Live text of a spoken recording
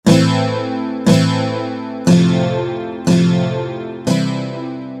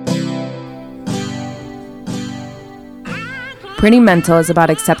Pretty Mental is about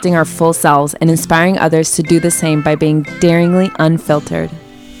accepting our full selves and inspiring others to do the same by being daringly unfiltered.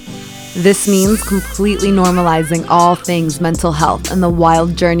 This means completely normalizing all things mental health and the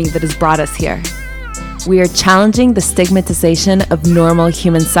wild journey that has brought us here. We are challenging the stigmatization of normal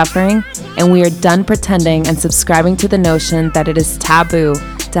human suffering, and we are done pretending and subscribing to the notion that it is taboo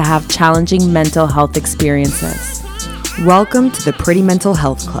to have challenging mental health experiences. Welcome to the Pretty Mental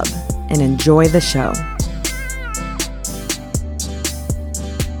Health Club, and enjoy the show.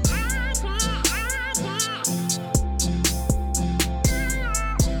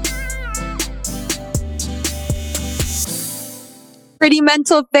 Pretty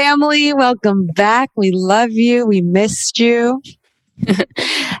Mental family, welcome back. We love you. We missed you.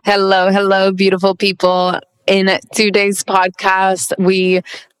 Hello, beautiful people. In today's podcast, we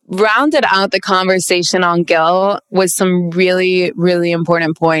rounded out the conversation on guilt with some really, really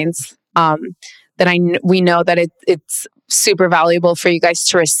important points that we know that it's super valuable for you guys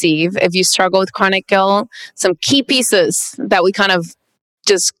to receive. If you struggle with chronic guilt, some key pieces that we kind of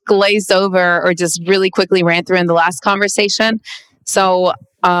just glazed over or just really quickly ran through in the last conversation. So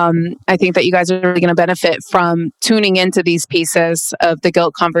I think that you guys are really going to benefit from tuning into these pieces of the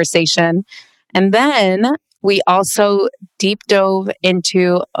guilt conversation. And then we also deep dove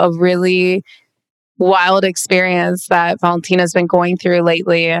into a really wild experience that Valentina's been going through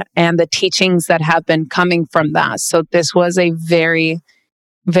lately and the teachings that have been coming from that. So this was a very,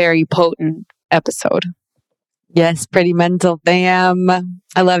 very potent episode. Yes, Pretty Mental fam.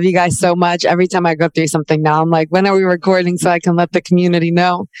 I love you guys so much. Every time I go through something now, I'm like, when are we recording so I can let the community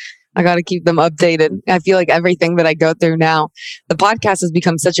know? I got to keep them updated. I feel like everything that I go through now, the podcast has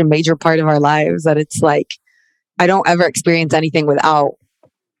become such a major part of our lives that it's like, I don't ever experience anything without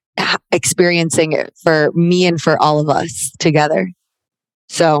experiencing it for me and for all of us together.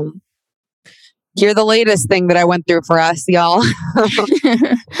 So you're the latest thing that I went through for us, y'all,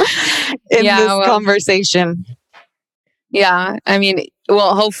 in this conversation. Yeah. I mean,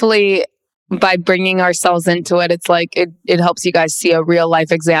 well, hopefully by bringing ourselves into it, it's like it helps you guys see a real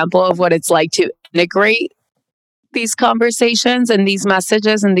life example of what it's like to integrate these conversations and these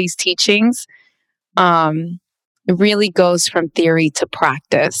messages and these teachings. It really goes from theory to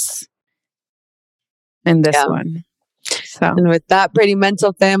practice in this one. So, and with that, Pretty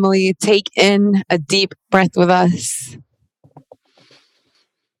Mental family, take in a deep breath with us.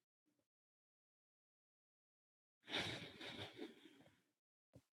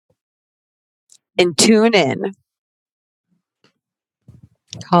 And tune in.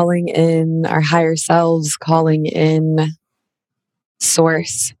 Calling in our higher selves, calling in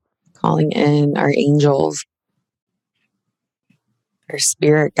source, calling in our angels, our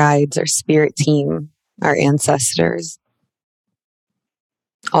spirit guides, our spirit team, our ancestors.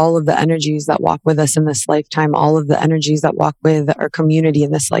 All of the energies that walk with us in this lifetime, all of the energies that walk with our community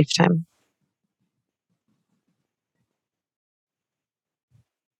in this lifetime.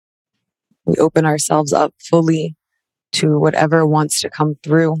 We open ourselves up fully to whatever wants to come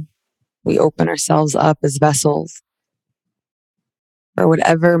through. We open ourselves up as vessels for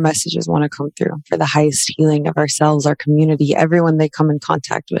whatever messages want to come through, for the highest healing of ourselves, our community, everyone they come in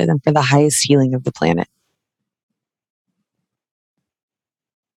contact with, and for the highest healing of the planet.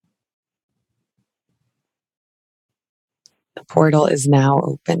 The portal is now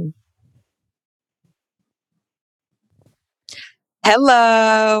open.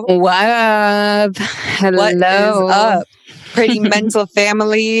 Hello. What up? Hello. What is up, Pretty Mental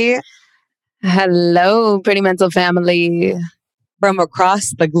family? Hello, Pretty Mental family. From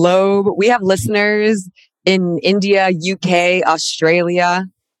across the globe. We have listeners in India, UK, Australia.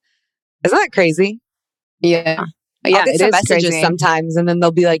 Isn't that crazy? Yeah. I'll get some messages crazy sometimes, and then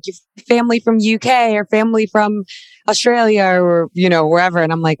they'll be like, family from UK or family from Australia or, wherever.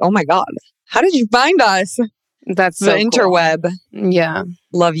 And I'm like, oh my God, how did you find us? That's the interweb. Cool. Yeah.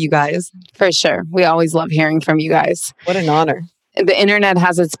 Love you guys. For sure. We always love hearing from you guys. What an honor. The internet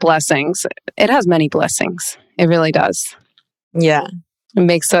has its blessings. It has many blessings. It really does. Yeah. It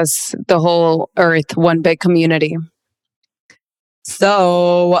makes us, the whole earth, one big community.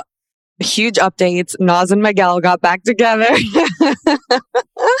 So, huge updates. Naz and Miguel got back together.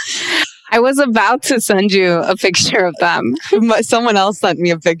 I was about to send you a picture of them. Someone else sent me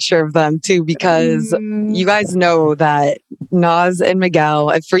a picture of them too, because you guys know that Naz and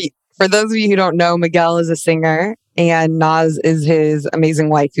Miguel, for those of you who don't know, Miguel is a singer and Naz is his amazing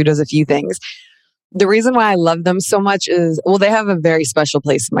wife who does a few things. The reason why I love them so much is, they have a very special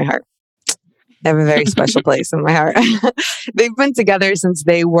place in my heart. They have a very special place in my heart. They've been together since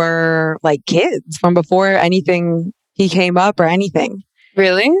they were like kids, from before anything he came up or anything.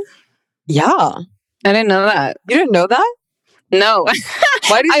 Really? Yeah. I didn't know that. You didn't know that? No.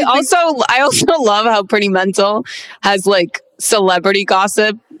 Why did you I also love how Pretty Mental has like celebrity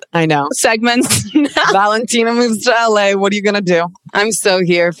gossip I know. segments. Valentina moves to LA. What are you going to do? I'm so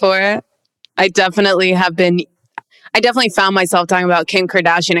here for it. I definitely found myself talking about Kim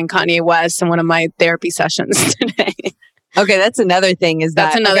Kardashian and Kanye West in one of my therapy sessions today. Okay, that's another thing is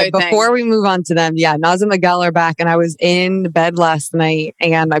That's that another okay, thing. before we move on to them, yeah, Naz and Miguel are back and I was in bed last night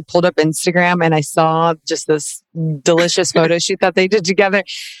and I pulled up Instagram and I saw just this delicious photo shoot that they did together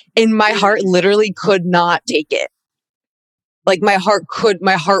and my heart literally could not take it. Like my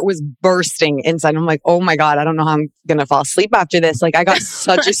heart was bursting inside. I'm like, oh my God, I don't know how I'm going to fall asleep after this. Like I got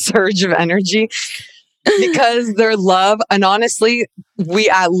such a surge of energy because their love, and honestly,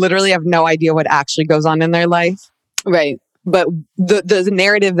 we literally have no idea what actually goes on in their life. Right. But the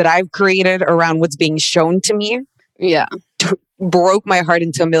narrative that I've created around what's being shown to me Yeah. broke my heart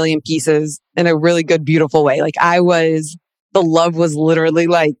into a million pieces in a really good, beautiful way. Like the love was literally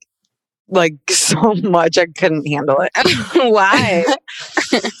like so much I couldn't handle it. Why?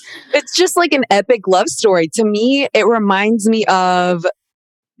 It's just like an epic love story. To me, it reminds me of,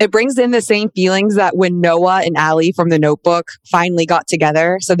 it brings in the same feelings that when Noah and Allie from The Notebook finally got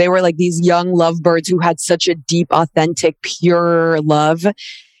together. So they were like these young lovebirds who had such a deep, authentic, pure love.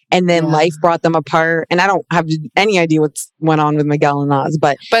 And then life brought them apart. And I don't have any idea what's went on with Miguel and Naz,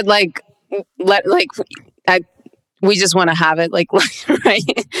 but we just want to have it like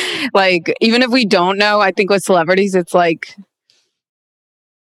right. Like even if we don't know, I think with celebrities, it's like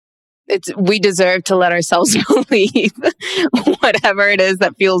we deserve to let ourselves believe whatever it is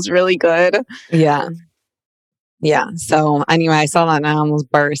that feels really good. Yeah. Yeah. So anyway, I saw that and I almost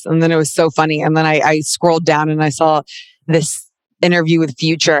burst. And then it was so funny. And then I scrolled down and I saw this interview with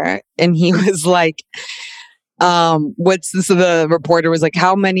Future and he was like, what's this? So the reporter was like,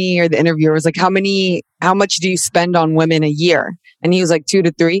 the interviewer was like, how much do you spend on women a year? And he was like 2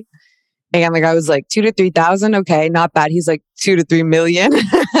 to 3. And the guy was like 2 to 3,000. Okay. Not bad. He's like 2 to 3 million.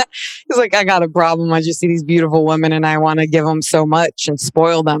 He's like, I got a problem. I just see these beautiful women and I want to give them so much and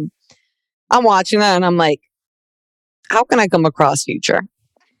spoil them. I'm watching that and I'm like, how can I come across Future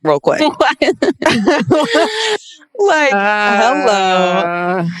real quick? Like,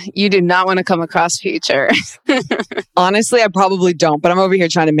 hello. You do not want to come across Future. Honestly, I probably don't, but I'm over here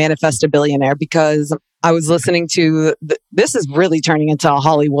trying to manifest a billionaire because I was listening to, this is really turning into a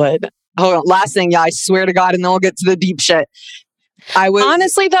Hollywood. Hold on, last thing, I swear to God, and then we'll get to the deep shit.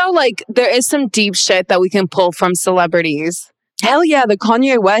 Honestly though, like there is some deep shit that we can pull from celebrities. Hell yeah, the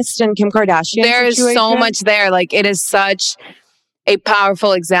Kanye West and Kim Kardashian There is so much there. Like it is such a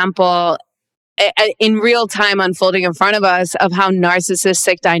powerful example in real time unfolding in front of us of how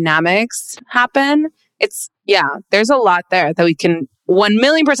narcissistic dynamics happen. There's a lot there that we can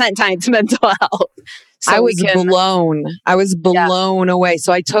 1,000,000% tie into mental health. So I was blown away.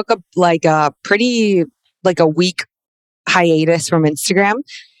 So I took a week hiatus from Instagram.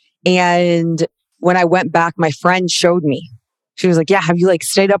 And when I went back, my friend showed me. She was like, yeah, have you like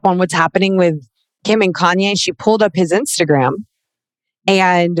stayed up on what's happening with Kim and Kanye? And she pulled up his Instagram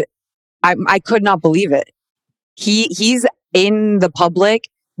and I could not believe it. He's in the public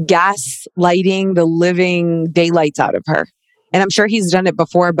gaslighting the living daylights out of her. And I'm sure he's done it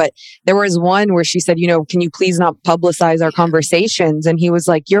before, but there was one where she said, can you please not publicize our conversations? And he was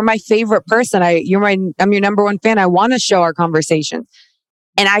like, you're my favorite person. I'm your number one fan. I want to show our conversations.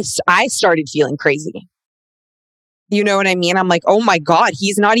 And I started feeling crazy. You know what I mean? I'm like, oh my God,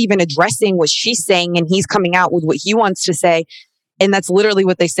 he's not even addressing what she's saying and he's coming out with what he wants to say. And that's literally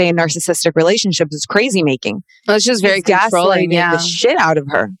what they say in narcissistic relationships is crazy making. Well, it's just very controlling, the shit out of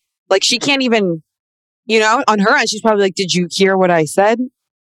her. Like she can't even, on her end, she's probably like, did you hear what I said?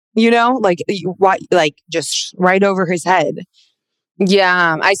 Just right over his head.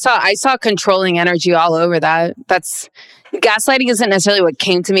 Yeah, I saw controlling energy all over that. That's gaslighting isn't necessarily what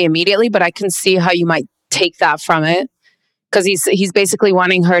came to me immediately, but I can see how you might take that from it because he's basically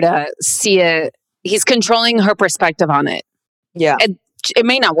wanting her to see it. He's controlling her perspective on it. Yeah, it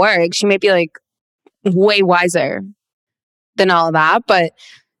may not work. She may be like way wiser than all of that, but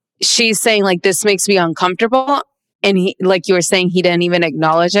she's saying like this makes me uncomfortable, and he, like you were saying, he didn't even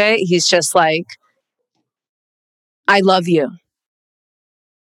acknowledge it. He's just like, I love you.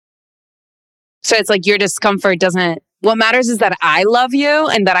 So it's like your discomfort doesn't, what matters is that I love you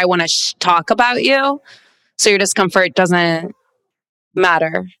and that I want to talk about you. So your discomfort doesn't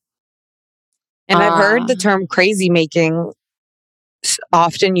matter. And I've heard the term crazy making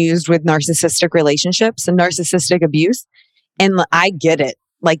often used with narcissistic relationships and narcissistic abuse. And I get it.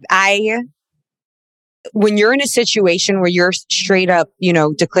 Like when you're in a situation where you're straight up,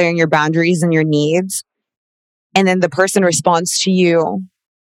 declaring your boundaries and your needs, and then the person responds to you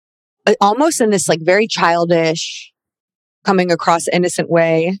almost in this like very childish, coming across innocent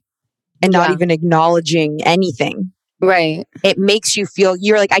way and not even acknowledging anything. Right. It makes you feel,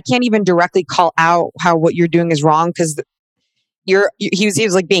 you're like, I can't even directly call out how what you're doing is wrong because he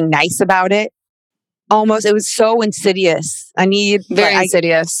was like being nice about it. Almost, it was so insidious. Very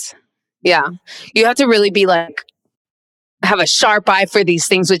insidious. Yeah. You have to really be like, have a sharp eye for these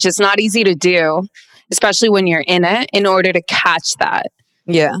things, which is not easy to do, especially when you're in it, in order to catch that.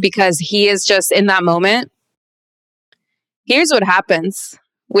 Yeah. Because he is just in that moment. Here's what happens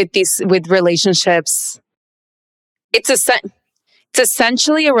with relationships. It's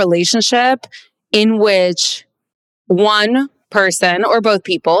essentially a relationship in which one person or both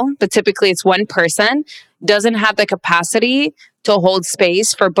people, but typically it's one person, doesn't have the capacity to hold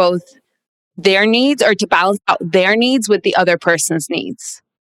space for both their needs or to balance out their needs with the other person's needs.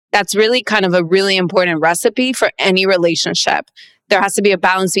 That's really kind of a really important recipe for any relationship. There has to be a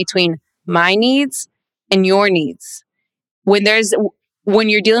balance between my needs and your needs. When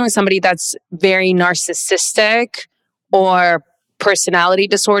you're dealing with somebody that's very narcissistic or personality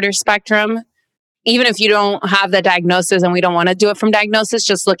disorder spectrum, even if you don't have the diagnosis and we don't want to do it from diagnosis,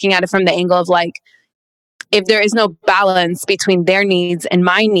 just looking at it from the angle of like, if there is no balance between their needs and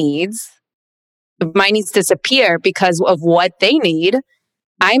my needs, if my needs disappear because of what they need,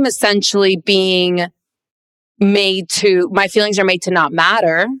 I'm essentially being my feelings are made to not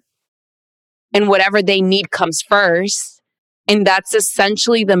matter. And whatever they need comes first. And that's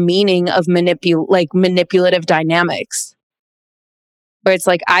essentially the meaning of manipulative dynamics. Where it's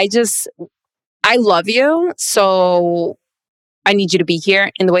like, I love you, so I need you to be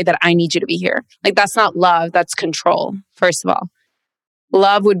here in the way that I need you to be here. Like, that's not love, that's control, first of all.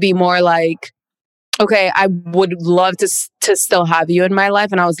 Love would be more like, okay, I would love to still have you in my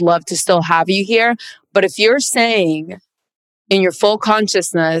life, and I would love to still have you here. But if you're saying in your full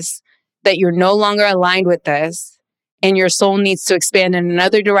consciousness that you're no longer aligned with this, and your soul needs to expand in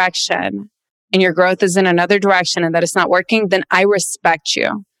another direction, and your growth is in another direction, and that it's not working, then I respect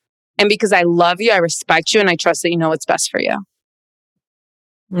you. And because I love you, I respect you, and I trust that you know what's best for you.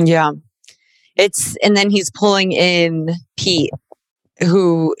 Yeah. And then he's pulling in Pete,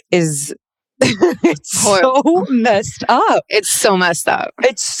 who is it's so messed up. It's so messed up.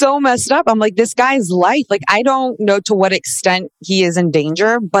 It's so messed up. I'm like, this guy's life, like, I don't know to what extent he is in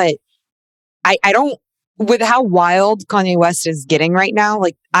danger, but I don't, with how wild Kanye West is getting right now,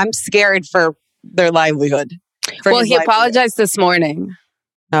 like, I'm scared for their livelihood. He apologized this morning.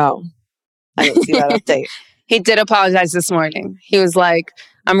 Oh, I didn't see that update. He did apologize this morning. He was like,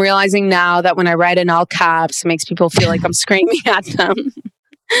 I'm realizing now that when I write in all caps, it makes people feel like I'm screaming at them.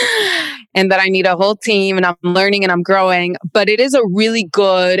 And that I need a whole team, and I'm learning and I'm growing. But it is a really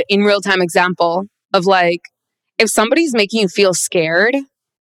good in real time example of like, if somebody's making you feel scared,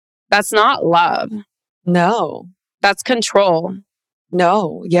 that's not love. No. That's control.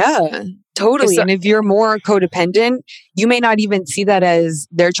 No. Yeah, totally. And if you're more codependent, you may not even see that as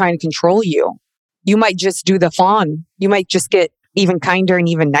they're trying to control you. You might just do the fawn. You might just get even kinder and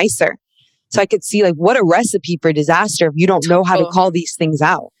even nicer. So I could see like what a recipe for disaster if you don't know how to call these things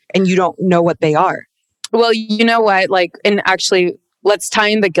out and you don't know what they are. Well, you know what? Like, and actually, let's tie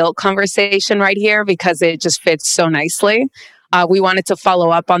in the guilt conversation right here because it just fits so nicely. We wanted to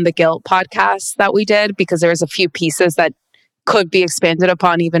follow up on the guilt podcast that we did because there's a few pieces that could be expanded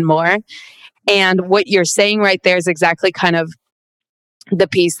upon even more. And what you're saying right there is exactly kind of the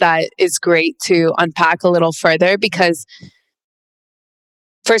piece that is great to unpack a little further, because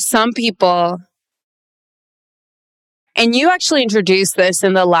for some people, and you actually introduced this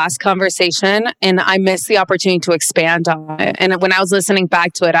in the last conversation, and I missed the opportunity to expand on it. And when I was listening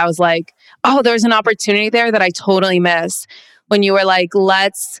back to it, I was like, oh, there's an opportunity there that I totally missed. When you were like,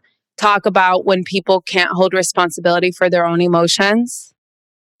 let's talk about when people can't hold responsibility for their own emotions,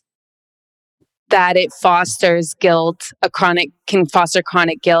 that it fosters guilt, can foster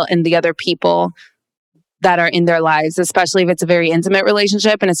chronic guilt in the other people that are in their lives, especially if it's a very intimate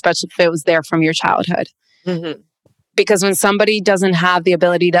relationship and especially if it was there from your childhood. Mm-hmm. Because when somebody doesn't have the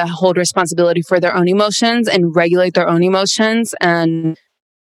ability to hold responsibility for their own emotions and regulate their own emotions,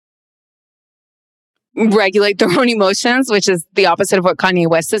 which is the opposite of what Kanye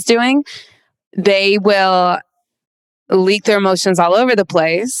West is doing, they will leak their emotions all over the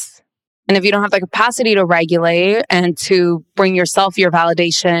place. And if you don't have the capacity to regulate and to bring yourself your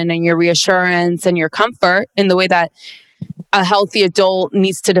validation and your reassurance and your comfort in the way that a healthy adult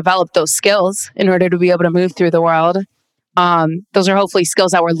needs to develop those skills in order to be able to move through the world, those are hopefully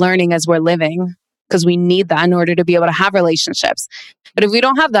skills that we're learning as we're living. because we need that in order to be able to have relationships. But if we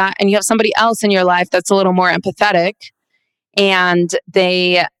don't have that and you have somebody else in your life that's a little more empathetic and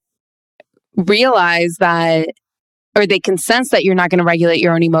they realize that, or they can sense that you're not going to regulate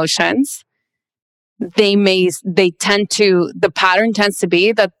your own emotions, the pattern tends to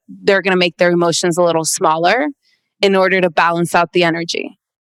be that they're going to make their emotions a little smaller in order to balance out the energy.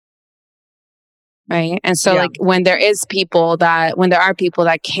 Right. And so like when there are people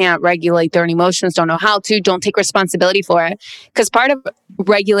that can't regulate their own emotions, don't know how to, don't take responsibility for it. Because part of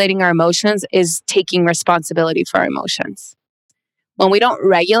regulating our emotions is taking responsibility for our emotions. When we don't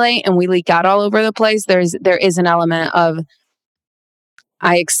regulate and we leak out all over the place, there is an element of,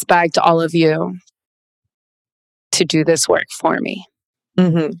 I expect all of you to do this work for me.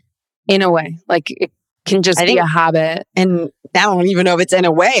 Mm-hmm. In a way, like it can just be a habit. And I don't even know if it's in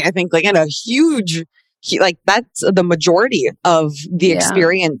a way. I think like in a huge, like that's the majority of the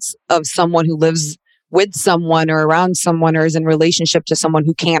experience of someone who lives with someone or around someone or is in relationship to someone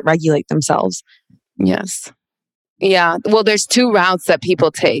who can't regulate themselves. Yes. Yeah. Well, there's two routes that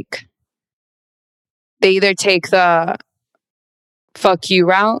people take. They either take the fuck you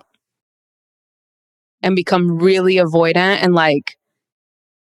route and become really avoidant and like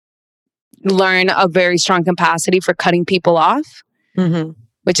learn a very strong capacity for cutting people off,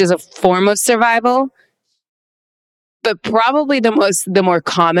 which is a form of survival. But probably the more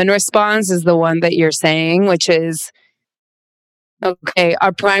common response is the one that you're saying, which is, okay,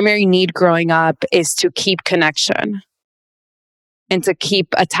 our primary need growing up is to keep connection and to keep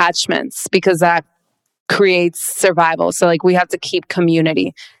attachments because that creates survival. So like we have to keep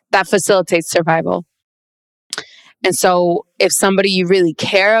community. That facilitates survival. And so if somebody you really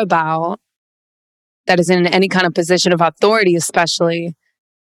care about that is in any kind of position of authority, especially,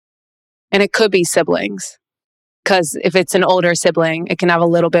 and it could be siblings, because if it's an older sibling, it can have a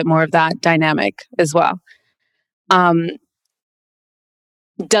little bit more of that dynamic as well.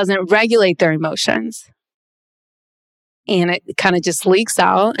 Doesn't regulate their emotions. And it kind of just leaks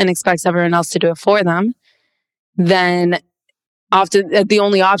out and expects everyone else to do it for them. Then often the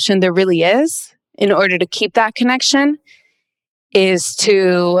only option there really is in order to keep that connection is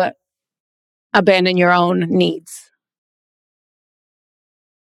to abandon your own needs.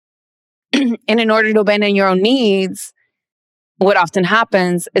 And in order to abandon your own needs, what often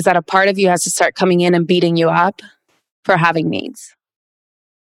happens is that a part of you has to start coming in and beating you up for having needs.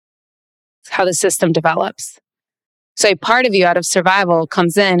 It's how the system develops. So a part of you out of survival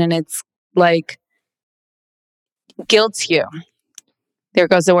comes in and it's like guilts you. There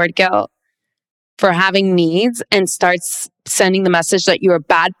goes the word guilt for having needs and starts sending the message that you're a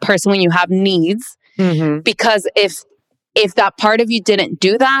bad person when you have needs. Because if that part of you didn't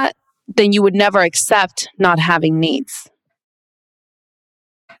do that, then you would never accept not having needs.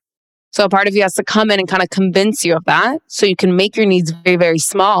 So a part of you has to come in and kind of convince you of that so you can make your needs very, very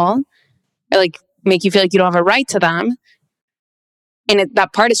small, or like make you feel like you don't have a right to them. And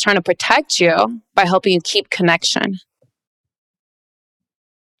that part is trying to protect you by helping you keep connection.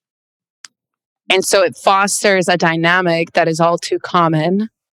 And so it fosters a dynamic that is all too common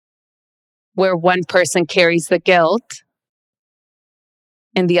where one person carries the guilt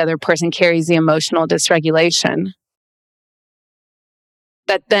and the other person carries the emotional dysregulation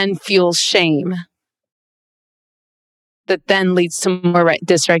that then fuels shame, that then leads to more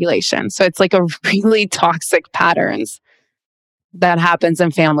dysregulation. So it's like a really toxic patterns that happens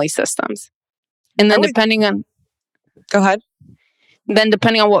in family systems. And then depending on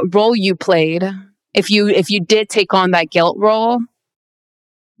what role you played, if you did take on that guilt role,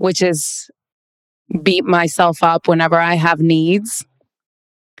 which is beat myself up whenever I have needs,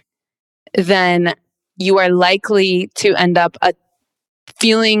 then you are likely to end up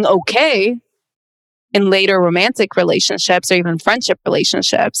feeling okay in later romantic relationships or even friendship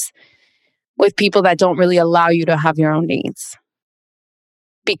relationships with people that don't really allow you to have your own needs.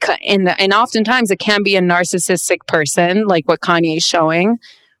 And oftentimes it can be a narcissistic person, like what Kanye's showing,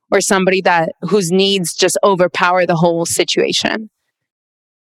 or somebody whose needs just overpower the whole situation.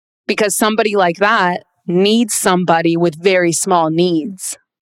 Because somebody like that needs somebody with very small needs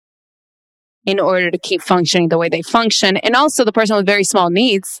in order to keep functioning the way they function. And also the person with very small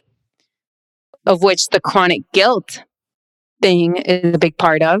needs, of which the chronic guilt thing is a big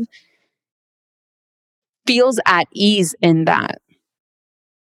part of, feels at ease in that.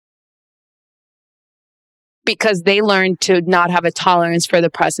 Because they learn to not have a tolerance for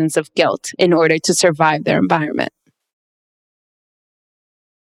the presence of guilt in order to survive their environment.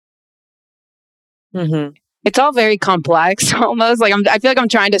 It's all very complex, almost. Like I feel like I'm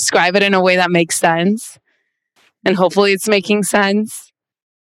trying to describe it in a way that makes sense. And hopefully it's making sense.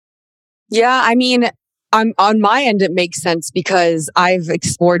 Yeah, I mean, I'm on my end, it makes sense because I've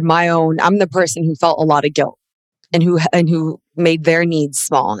explored my own. I'm the person who felt a lot of guilt and who made their needs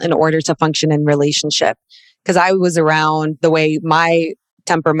small in order to function in relationship. Because I was around the way my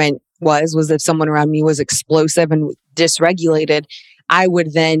temperament was if someone around me was explosive and dysregulated, I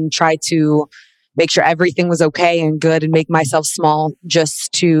would then try to make sure everything was okay and good and make myself small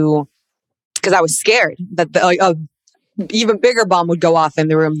just to because I was scared that a even bigger bomb would go off in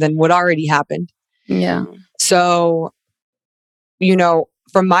the room than what already happened. Yeah. So,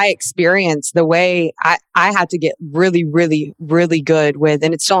 from my experience, the way I had to get really, really, really good with,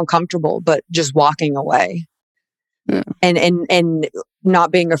 and it's still uncomfortable, but just walking away Yeah. and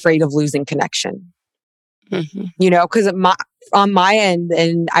not being afraid of losing connection, Mm-hmm. because on my end,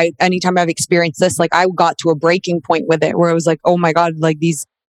 and anytime I've experienced this, like I got to a breaking point with it where it was like, oh my God, like this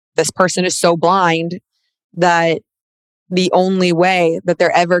person is so blind that the only way that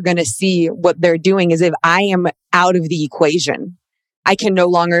they're ever going to see what they're doing is if I am out of the equation. I can no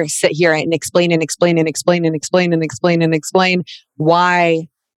longer sit here and explain and explain and explain and explain and explain and explain why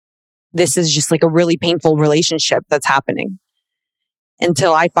this is just like a really painful relationship that's happening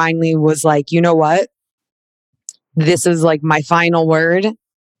until I finally was like, you know what? This is like my final word.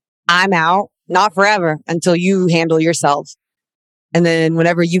 I'm out, not forever until you handle yourself. And then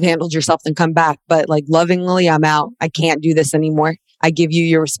whenever you've handled yourself, then come back. But like lovingly, I'm out. I can't do this anymore. I give you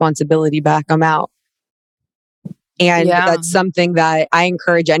your responsibility back. I'm out. And that's something that I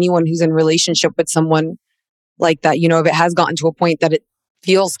encourage anyone who's in relationship with someone like that. If it has gotten to a point that it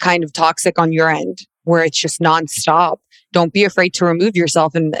feels kind of toxic on your end, where it's just nonstop, don't be afraid to remove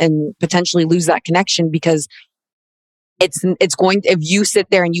yourself and potentially lose that connection because it's going if you sit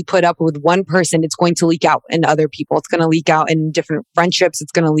there and you put up with one person, it's going to leak out in other people. It's going to leak out in different friendships.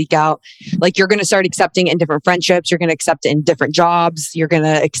 It's going to leak out. Like you're going to start accepting it in different friendships. You're going to accept it in different jobs. You're going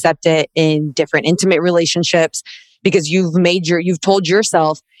to accept it in different intimate relationships because you've told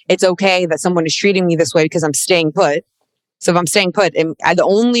yourself it's okay that someone is treating me this way because I'm staying put. So if I'm staying put, and the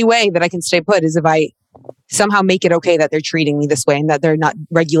only way that I can stay put is if I somehow make it okay that they're treating me this way and that they're not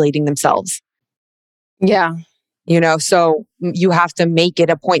regulating themselves. Yeah. So you have to make it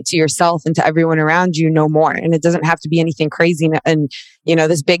a point to yourself and to everyone around you no more. And it doesn't have to be anything crazy and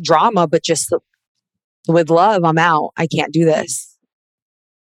this big drama, but just with love, I'm out. I can't do this.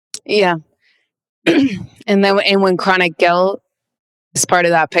 Yeah. And when chronic guilt is part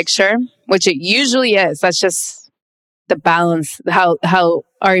of that picture, which it usually is, that's just the balance, how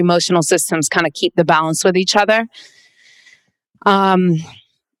our emotional systems kind of keep the balance with each other.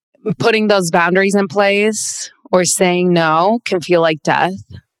 Putting those boundaries in place or saying no can feel like death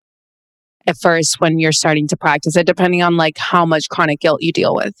at first when you're starting to practice it, depending on like how much chronic guilt you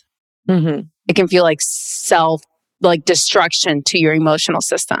deal with. Mm-hmm. It can feel like destruction to your emotional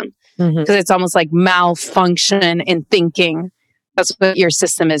system because it's almost like malfunction in thinking. That's what your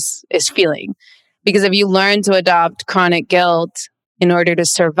system is feeling. Because if you learn to adopt chronic guilt in order to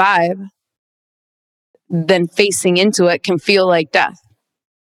survive, then facing into it can feel like death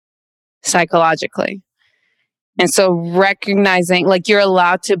psychologically. And so recognizing, like, you're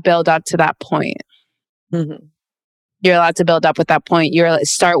allowed to build up to that point. Mm-hmm. You're allowed to build up with that point.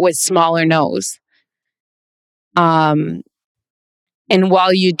 Start with smaller no's. And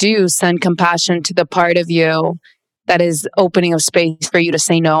while you do, send compassion to the part of you that is opening a space for you to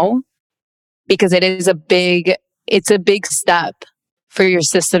say no, because it's a big step for your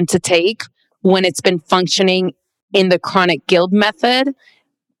system to take when it's been functioning in the chronic guilt method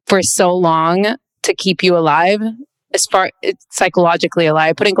for so long to keep you alive, it's psychologically alive.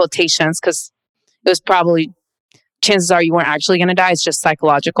 I put in quotations because it was probably, chances are you weren't actually going to die. It's just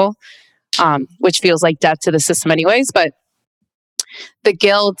psychological, which feels like death to the system anyways. But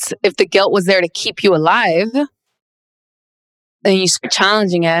if the guilt was there to keep you alive, and you start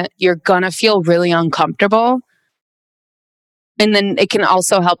challenging it, you're going to feel really uncomfortable. And then it can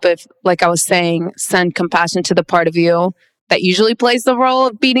also help if, like I was saying, send compassion to the part of you that usually plays the role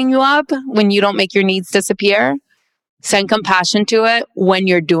of beating you up when you don't make your needs disappear. Send compassion to it when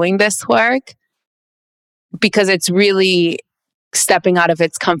you're doing this work, because it's really stepping out of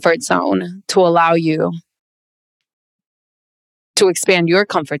its comfort zone to allow you to expand your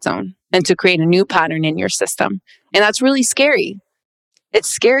comfort zone and to create a new pattern in your system. And that's really scary. It's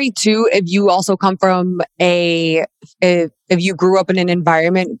scary too if you also come from if you grew up in an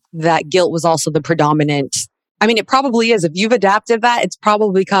environment that guilt was also the predominant. I mean, it probably is. If you've adapted that, it's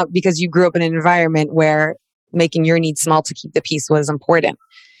probably because you grew up in an environment where making your needs small to keep the peace was important.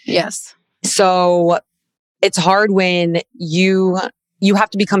 Yes. So it's hard when you have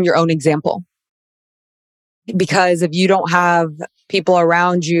to become your own example. Because if you don't have people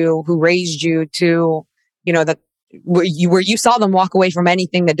around you who raised you to, that where you saw them walk away from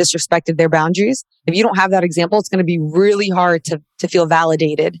anything that disrespected their boundaries. If you don't have that example, it's going to be really hard to feel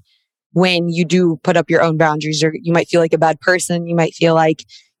validated when you do put up your own boundaries. Or you might feel like a bad person. You might feel like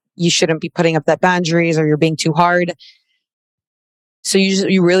you shouldn't be putting up that boundaries, or you're being too hard. So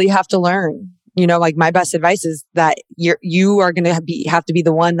you really have to learn. Like my best advice is that you are going to have to be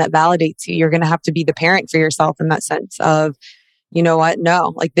the one that validates you. You're going to have to be the parent for yourself in that sense of, you know what?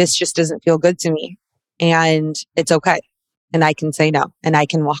 No, like this just doesn't feel good to me. And it's okay. And I can say no, and I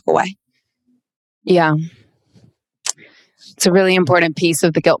can walk away. Yeah. It's a really important piece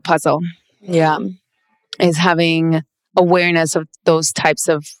of the guilt puzzle. Yeah. Is having awareness of those types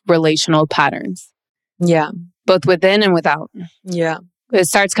of relational patterns. Yeah. Both within and without. Yeah. It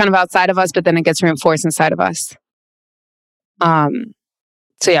starts kind of outside of us, but then it gets reinforced inside of us.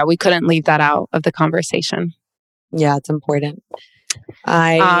 So yeah, we couldn't leave that out of the conversation. Yeah, it's important.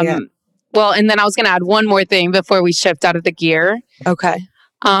 Well, and then I was going to add one more thing before we shift out of the gear. Okay.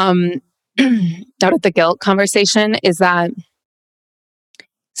 Out of the guilt conversation is that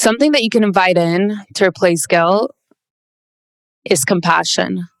something that you can invite in to replace guilt is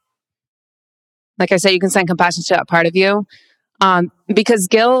compassion. Like I said, you can send compassion to that part of you. Because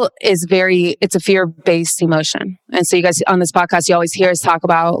guilt is it's a fear-based emotion. And so you guys on this podcast, you always hear us talk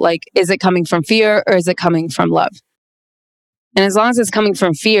about like, is it coming from fear or is it coming from love? And as long as it's coming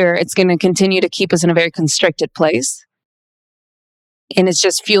from fear, it's going to continue to keep us in a very constricted place. And it's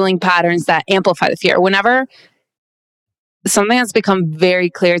just fueling patterns that amplify the fear. Whenever something that's become very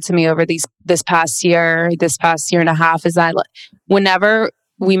clear to me over this past year and a half is that whenever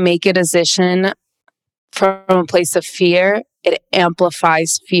we make a decision from a place of fear, it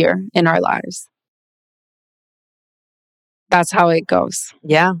amplifies fear in our lives. That's how it goes.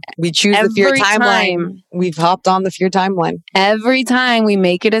 Yeah. We choose the fear timeline. We've hopped on the fear timeline. Every time we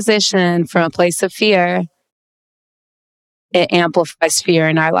make a decision from a place of fear, it amplifies fear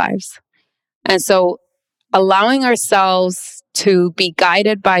in our lives. And so allowing ourselves to be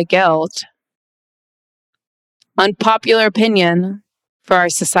guided by guilt, unpopular opinion for our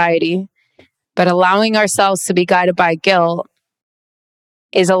society, but allowing ourselves to be guided by guilt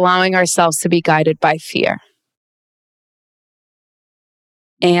is allowing ourselves to be guided by fear.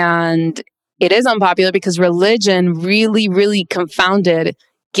 And it is unpopular because religion really, really confounded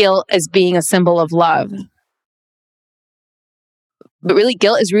guilt as being a symbol of love. But really,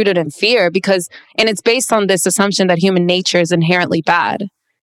 guilt is rooted in fear and it's based on this assumption that human nature is inherently bad,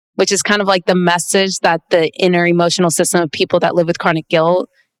 which is kind of like the message that the inner emotional system of people that live with chronic guilt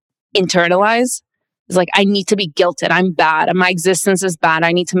internalize. It's like, I need to be guilted. I'm bad. My existence is bad.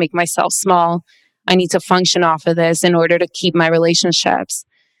 I need to make myself small. I need to function off of this in order to keep my relationships.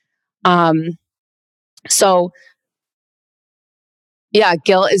 So yeah,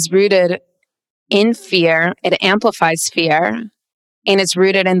 guilt is rooted in fear. It amplifies fear. And it's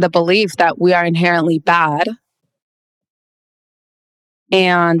rooted in the belief that we are inherently bad.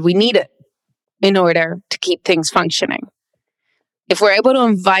 And we need it in order to keep things functioning. If we're able to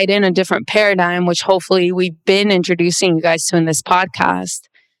invite in a different paradigm, which hopefully we've been introducing you guys to in this podcast,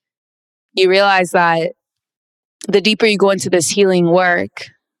 you realize that the deeper you go into this healing work,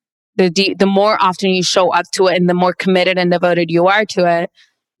 the more often you show up to it and the more committed and devoted you are to it,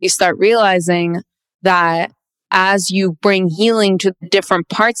 you start realizing that as you bring healing to different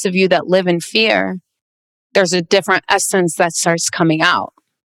parts of you that live in fear, there's a different essence that starts coming out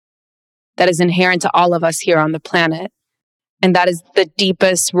that is inherent to all of us here on the planet. And that is the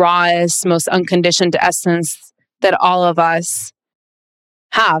deepest, rawest, most unconditioned essence that all of us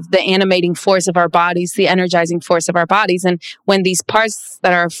have, the animating force of our bodies, the energizing force of our bodies. And when these parts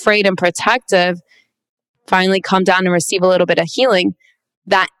that are afraid and protective finally come down and receive a little bit of healing,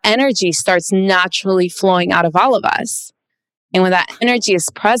 that energy starts naturally flowing out of all of us. And when that energy is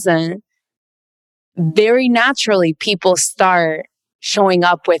present, very naturally, people start showing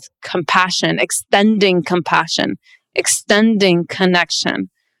up with compassion, extending connection,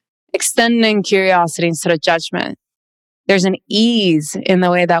 extending curiosity instead of judgment. There's an ease in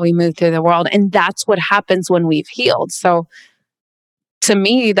the way that we move through the world. And that's what happens when we've healed. So to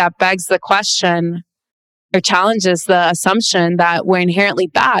me, that begs the question or challenges the assumption that we're inherently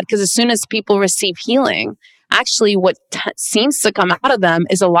bad. Because as soon as people receive healing, actually what seems to come out of them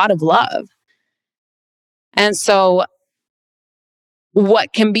is a lot of love. And so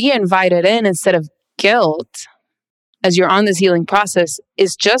what can be invited in instead of guilt as you're on this healing process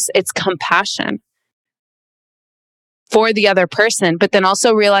is it's compassion for the other person, but then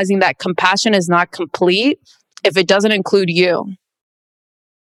also realizing that compassion is not complete if it doesn't include you.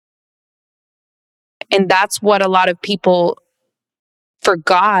 And that's what a lot of people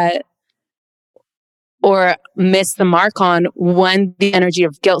forgot or missed the mark on when the energy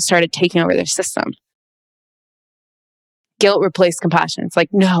of guilt started taking over their system. Guilt replaced compassion. It's like,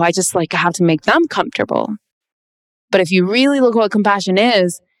 no, I just like have to make them comfortable. But if you really look at what compassion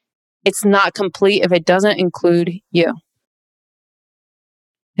is, it's not complete if it doesn't include you.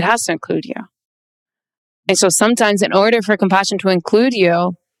 It has to include you. And so sometimes in order for compassion to include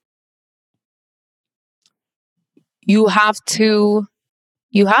you, you have to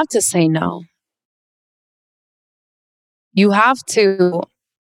say no. You have to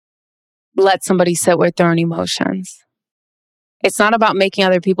let somebody sit with their own emotions. It's not about making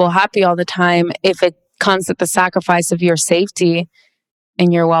other people happy all the time if it comes at the sacrifice of your safety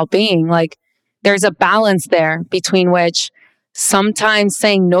and your well-being. Like, there's a balance there between which sometimes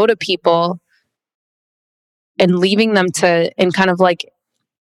saying no to people and leaving them and kind of like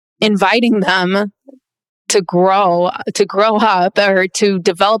inviting them to grow up or to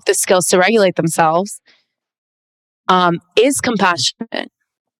develop the skills to regulate themselves is compassionate.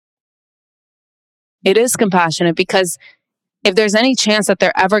 It is compassionate because if there's any chance that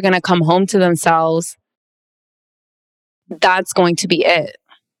they're ever going to come home to themselves, that's going to be it.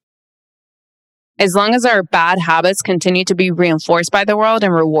 As long as our bad habits continue to be reinforced by the world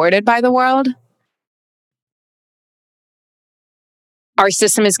and rewarded by the world, our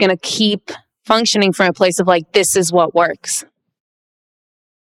system is going to keep functioning from a place of like, this is what works.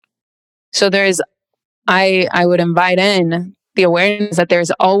 So I would invite in the awareness that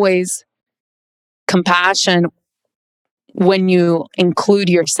there's always compassion when you include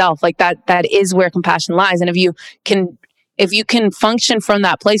yourself. Like that is where compassion lies. And if you can function from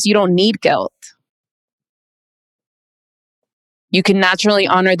that place, you don't need guilt. You can naturally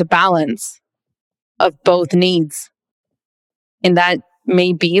honor the balance of both needs. And that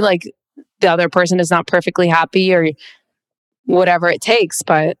may be like the other person is not perfectly happy or whatever it takes,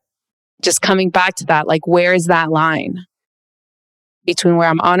 but just coming back to that, like, where is that line between where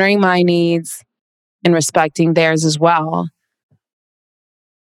I'm honoring my needs and respecting theirs as well?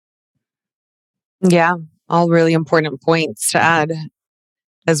 Yeah, all really important points to add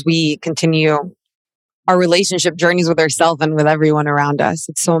as we continue our relationship journeys with ourselves and with everyone around us.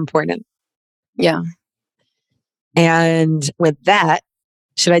 It's so important. Yeah. And with that,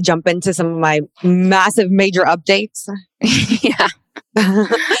 should I jump into some of my massive major updates? Yeah.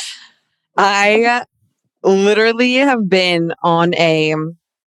 I literally have been on a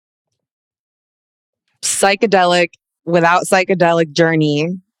without psychedelic journey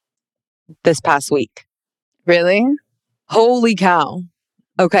this past week. Really? Holy cow.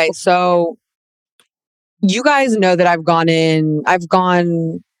 Okay, so you guys know that I've gone in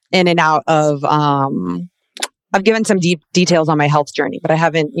and out of I've given some deep details on my health journey, but I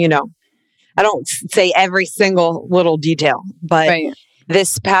haven't, I don't say every single little detail, but right.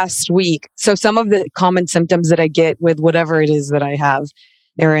 This past week, so some of the common symptoms that I get with whatever it is that I have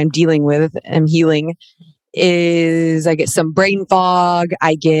or I'm dealing with, I'm healing, is I get some brain fog,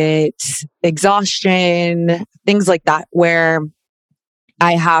 I get exhaustion, things like that, where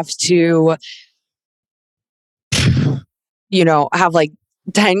I have to, have like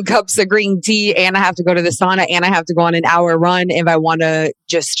 10 cups of green tea and I have to go to the sauna and I have to go on an hour run if I want to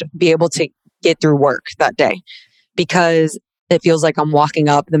just be able to get through work that day, because it feels like I'm walking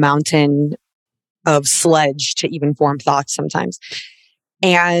up the mountain of sledge to even form thoughts sometimes.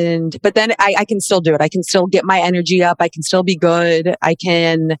 But then I can still do it. I can still get my energy up. I can still be good. I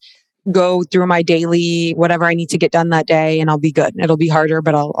can go through my daily, whatever I need to get done that day, and I'll be good. It'll be harder,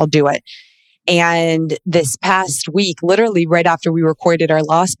 but I'll do it. And this past week, literally right after we recorded our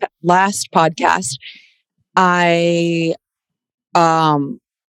last podcast,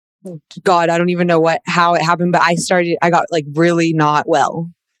 God, I don't even know how it happened, but I got like really not well.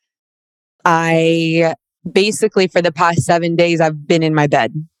 I basically, for the past 7 days, I've been in my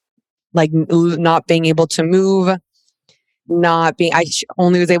bed, like not being able to move, I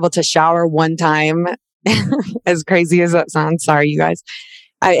only was able to shower one time. As crazy as that sounds. Sorry, you guys.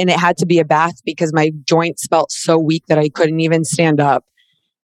 And it had to be a bath because my joints felt so weak that I couldn't even stand up.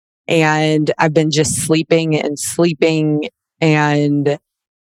 And I've been just sleeping and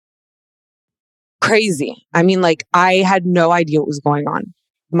crazy. I mean, like, I had no idea what was going on.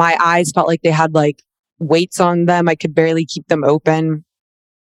 My eyes felt like they had like weights on them. I could barely keep them open.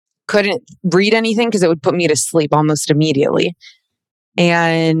 Couldn't read anything because it would put me to sleep almost immediately.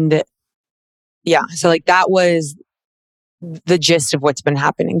 And yeah, so like that was the gist of what's been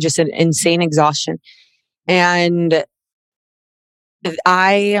happening, just an insane exhaustion. And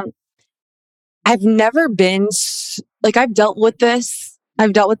I've never been like, I've dealt with this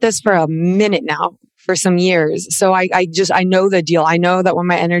for a minute now, for some years. So I know the deal. I know that when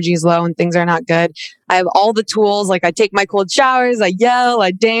my energy is low and things are not good, I have all the tools. Like I take my cold showers, I yell,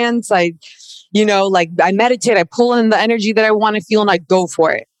 I dance, I meditate, I pull in the energy that I want to feel and I go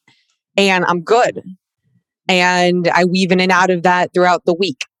for it. And I'm good. And I weave in and out of that throughout the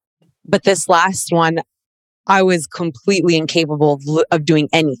week. But this last one, I was completely incapable of doing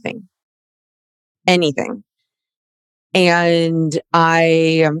anything. And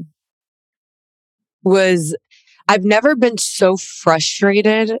I've never been so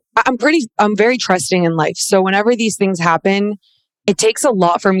frustrated. I'm very trusting in life. So whenever these things happen, it takes a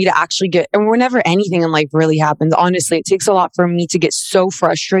lot for me to actually and whenever anything in life really happens, honestly, it takes a lot for me to get so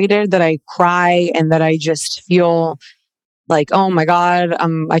frustrated that I cry and that I just feel like, oh my God,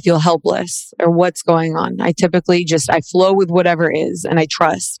 I feel helpless or what's going on. I typically I flow with whatever is and I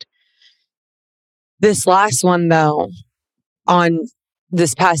trust. This last one though, on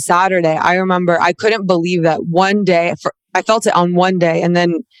this past Saturday, I remember I couldn't believe that one day, I felt it on one day and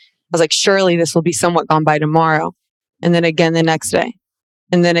then I was like, surely this will be somewhat gone by tomorrow. And then again the next day.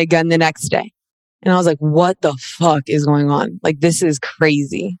 And then again the next day. And I was like, what the fuck is going on? Like, this is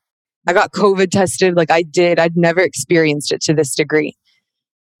crazy. I got COVID tested like I did. I'd never experienced it to this degree.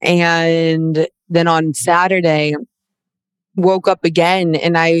 And then on Saturday, woke up again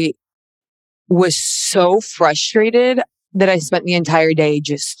and I was so frustrated that I spent the entire day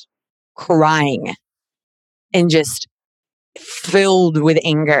just crying and just filled with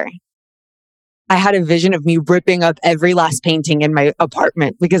anger. I had a vision of me ripping up every last painting in my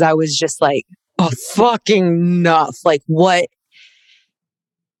apartment because I was just like, oh, fucking enough. Like, what?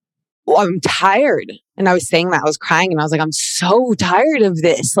 Well, I'm tired. And I was saying that I was crying and I was like, I'm so tired of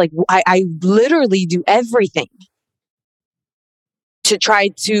this. Like, I literally do everything to try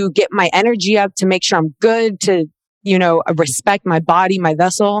to get my energy up, to make sure I'm good, to, respect my body, my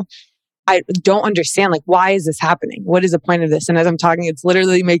vessel. I don't understand, like, why is this happening? What is the point of this? And as I'm talking, it's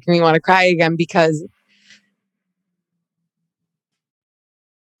literally making me want to cry again because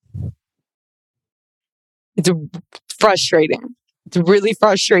it's frustrating. It's really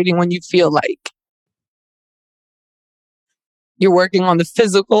frustrating when you feel like you're working on the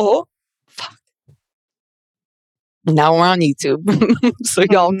physical. Fuck. Now we're on YouTube, so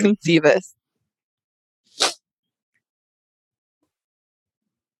y'all can see this.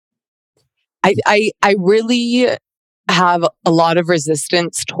 I really have a lot of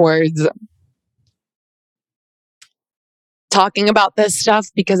resistance towards talking about this stuff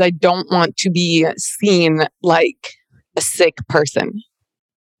because I don't want to be seen like a sick person.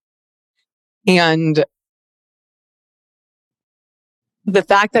 And the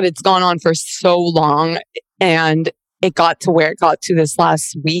fact that it's gone on for so long and it got to where it got to this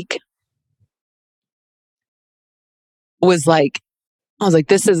last week was like, I was like,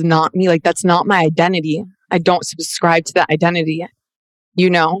 this is not me. Like, that's not my identity. I don't subscribe to that identity,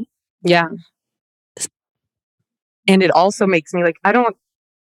 Yeah. And it also makes me like, I don't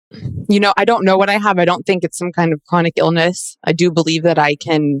know what I have. I don't think it's some kind of chronic illness. I do believe that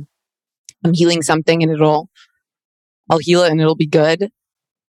I'm healing something and I'll heal it and it'll be good.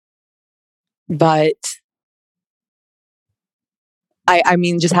 But I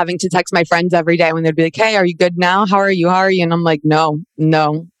mean, just having to text my friends every day when they'd be like, hey, are you good now? How are you? And I'm like, no,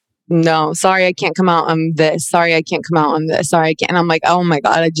 sorry, I can't come out on this. Sorry, I can't come out on this. Sorry, I can't. And I'm like, oh my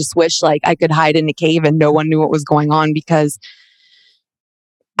God, I just wish like I could hide in a cave and no one knew what was going on because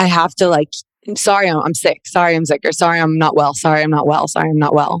I have to sorry, I'm sick. Sorry, I'm sick. Or sorry, I'm not well. Sorry, I'm not well. Sorry, I'm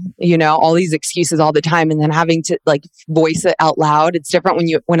not well. All these excuses all the time. And then having to voice it out loud. It's different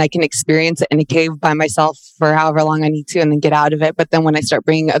when I can experience it in a cave by myself for however long I need to and then get out of it. But then when I start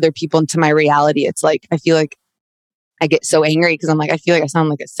bringing other people into my reality, it's like, I feel like I get so angry because I'm like, I feel like I sound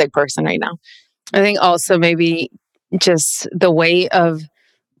like a sick person right now. I think also maybe just the weight of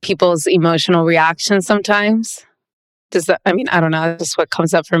people's emotional reactions sometimes. I don't know. That's just what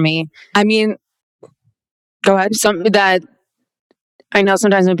comes up for me. I mean, go ahead. That I know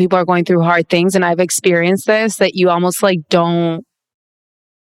sometimes when people are going through hard things, and I've experienced this, that you almost don't,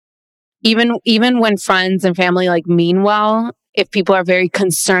 even when friends and family mean well, if people are very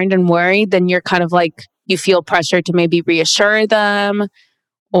concerned and worried, then you're kind of you feel pressure to maybe reassure them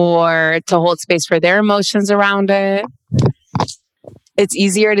or to hold space for their emotions around it. It's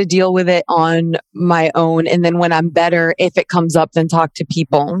easier to deal with it on my own. And then when I'm better, if it comes up, then talk to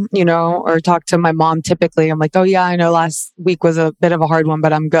people, or talk to my mom. Typically, I'm like, oh yeah, I know last week was a bit of a hard one,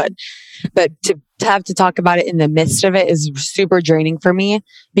 but I'm good. But to have to talk about it in the midst of it is super draining for me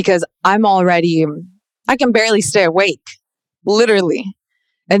because I can barely stay awake, literally.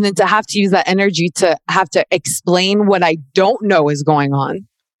 And then to have to use that energy to have to explain what I don't know is going on.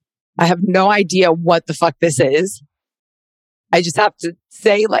 I have no idea what the fuck this is. I just have to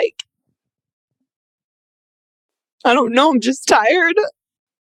say, like, I don't know. I'm just tired.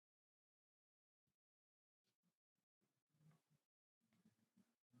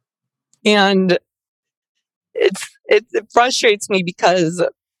 And it frustrates me because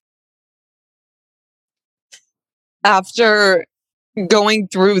after going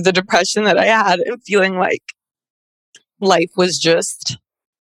through the depression that I had and feeling like life was just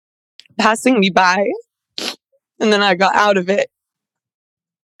passing me by, and then I got out of it,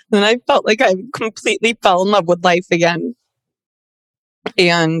 and I felt like I completely fell in love with life again.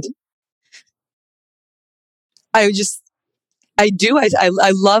 And I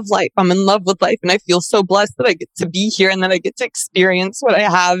love life. I'm in love with life, and I feel so blessed that I get to be here and that I get to experience what I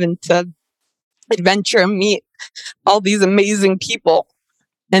have and to adventure and meet all these amazing people.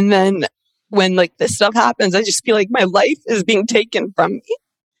 And then when like this stuff happens, I just feel like my life is being taken from me.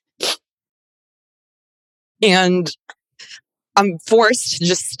 And I'm forced to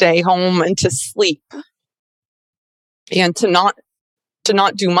just stay home and to sleep and to not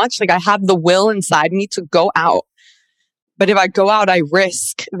do much. Like I have the will inside me to go out. But if I go out, I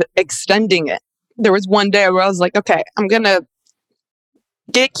risk extending it. There was one day where I was like, okay, I'm going to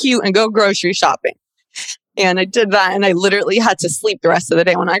get cute and go grocery shopping. And I did that, and I literally had to sleep the rest of the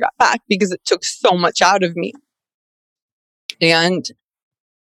day when I got back because it took so much out of me. And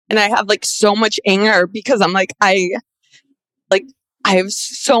I have like so much anger because I'm like, I have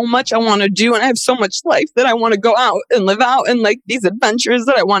so much I want to do, and I have so much life that I want to go out and live out, and like these adventures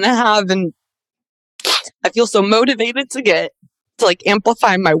that I want to have. And I feel so motivated to like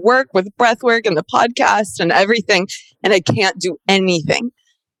amplify my work with breathwork and the podcast and everything. And I can't do anything.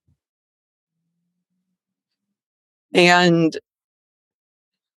 And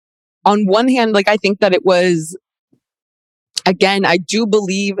on one hand, like I think that it was, again, I do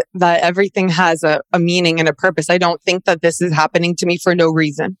believe that everything has a meaning and a purpose. I don't think that this is happening to me for no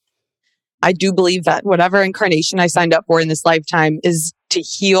reason. I do believe that whatever incarnation I signed up for in this lifetime is to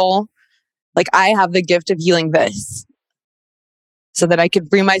heal. Like I have the gift of healing this so that I can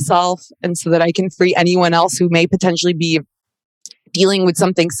free myself and so that I can free anyone else who may potentially be dealing with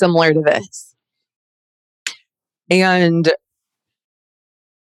something similar to this. And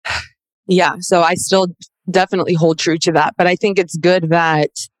yeah, so I still definitely hold true to that. But I think it's good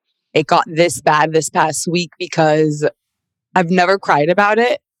that it got this bad this past week because I've never cried about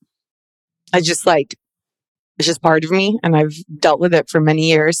it. It's just part of me, and I've dealt with it for many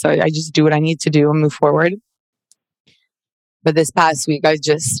years. So I just do what I need to do and move forward. But this past week, I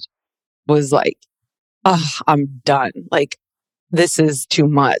just was like, oh, I'm done. Like, this is too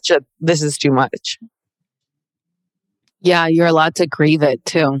much. This is too much. Yeah, you're allowed to grieve it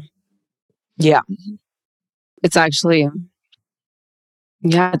too. Yeah. It's actually,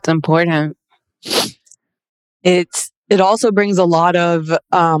 it's important. It also brings a lot of,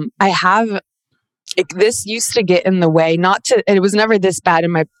 this used to get in the way, it was never this bad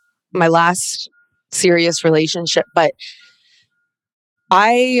in my last serious relationship, but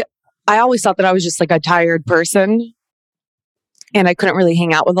I always thought that I was just like a tired person and I couldn't really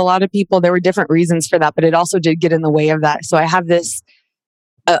hang out with a lot of people. There were different reasons for that, but it also did get in the way of that. So I have this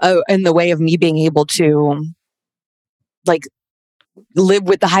in the way of me being able to like live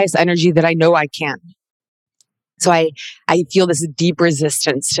with the highest energy that I know I can. So I feel this deep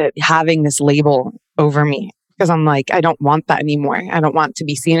resistance to having this label over me because I'm like, I don't want that anymore. I don't want to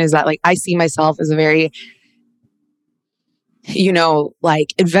be seen as that. Like I see myself as a very,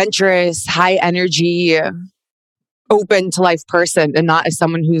 like adventurous, high energy, open to life person and not as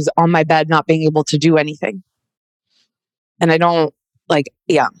someone who's on my bed, not being able to do anything. And I don't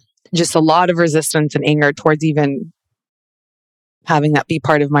just a lot of resistance and anger towards even having that be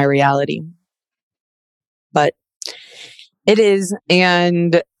part of my reality. But it is.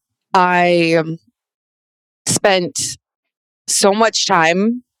 And I spent so much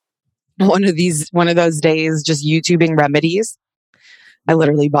time one of those days just YouTubing remedies. I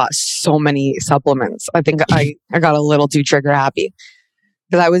literally bought so many supplements. I think I got a little too trigger happy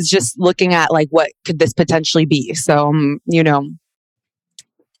because I was just looking at like, what could this potentially be? So,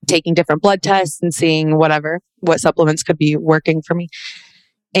 taking different blood tests and seeing what supplements could be working for me.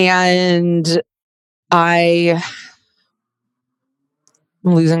 And I'm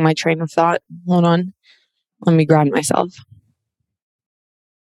losing my train of thought. Hold on. Let me ground myself.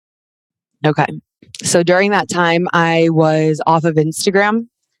 Okay. So during that time, I was off of Instagram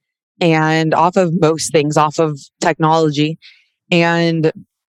and off of most things, off of technology. And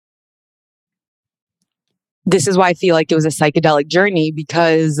this is why I feel like it was a psychedelic journey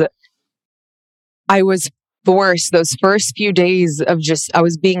because I was forced those first few days of just, I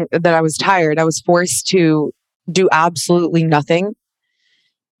was tired. I was forced to do absolutely nothing.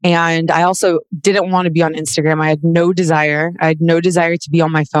 And I also didn't want to be on Instagram. I had no desire. I had no desire to be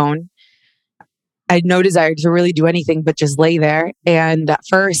on my phone. I had no desire to really do anything but just lay there. And at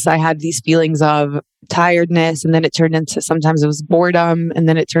first I had these feelings of tiredness, and then it turned into, sometimes it was boredom, and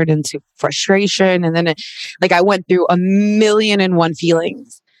then it turned into frustration. And then I went through a million and one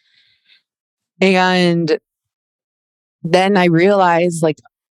feelings. And then I realized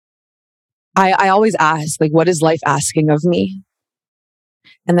I always ask, what is life asking of me?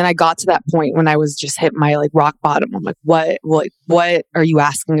 And then I got to that point when I was just hit my rock bottom. I'm like, what are you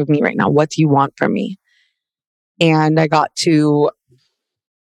asking of me right now? What do you want from me? And I got to,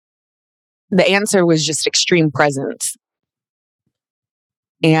 the answer was just extreme presence.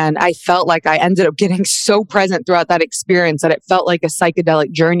 And I felt like I ended up getting so present throughout that experience that it felt like a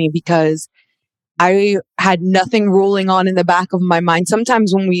psychedelic journey, because I had nothing rolling on in the back of my mind.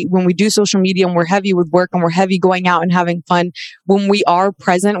 Sometimes when we do social media and we're heavy with work and we're heavy going out and having fun, when we are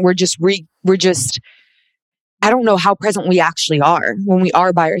present, we're just I don't know how present we actually are when we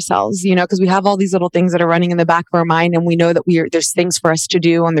are by ourselves, because we have all these little things that are running in the back of our mind, and we know that there's things for us to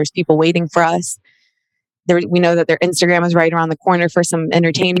do, and there's people waiting for us. We know that their Instagram is right around the corner for some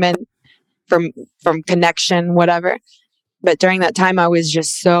entertainment, from connection, whatever. But during that time, I was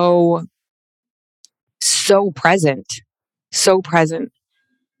just so present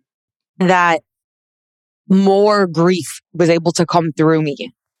that more grief was able to come through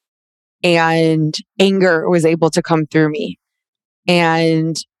me, and anger was able to come through me.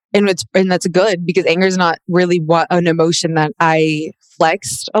 And that's good, because anger is not really an emotion that I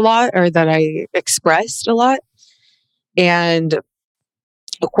flexed a lot or that I expressed a lot. And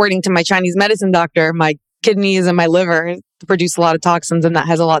according to my Chinese medicine doctor, my kidneys and my liver produce a lot of toxins, and that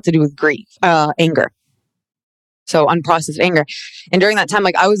has a lot to do with grief, anger. So unprocessed anger. And during that time,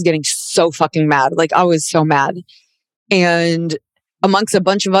 I was getting so fucking mad. I was so mad. And amongst a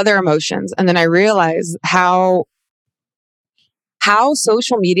bunch of other emotions. And then I realized how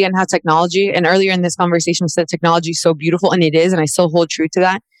social media and how technology, and earlier in this conversation said technology is so beautiful, and it is, and I still hold true to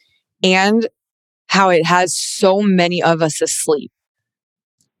that. And how it has so many of us asleep.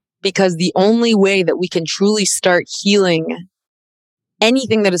 Because the only way that we can truly start healing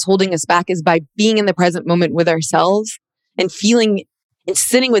anything that is holding us back is by being in the present moment with ourselves, and feeling and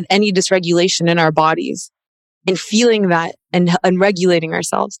sitting with any dysregulation in our bodies, and feeling that and regulating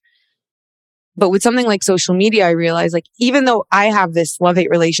ourselves. But with something like social media, I realized even though I have this love-hate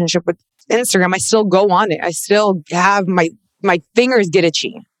relationship with Instagram, I still go on it. I still have my fingers get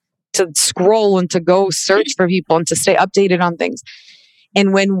itchy to scroll and to go search for people and to stay updated on things.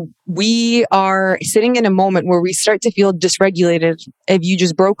 And when we are sitting in a moment where we start to feel dysregulated, if you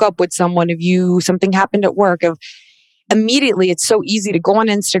just broke up with someone, something happened at work, immediately it's so easy to go on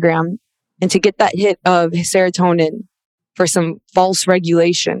Instagram and to get that hit of serotonin for some false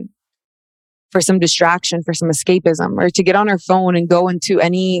regulation, for some distraction, for some escapism, or to get on our phone and go into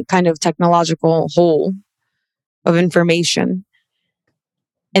any kind of technological hole of information.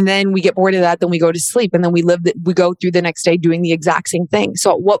 And then we get bored of that, then we go to sleep, and then we go through the next day doing the exact same thing.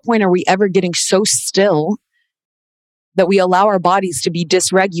 So at what point are we ever getting so still that we allow our bodies to be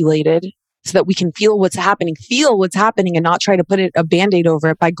dysregulated so that we can feel what's happening, and not try to put a Band-Aid over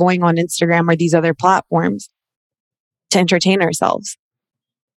it by going on Instagram or these other platforms to entertain ourselves?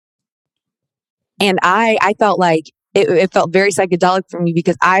 And I felt like it felt very psychedelic for me,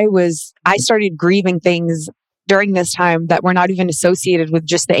 because I started grieving things during this time that were not even associated with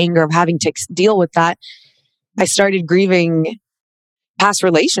just the anger of having to deal with that. I started grieving past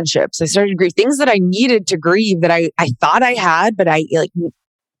relationships. I started grieving things that I needed to grieve, that I thought I had, but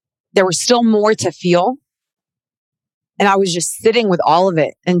there was still more to feel. And I was just sitting with all of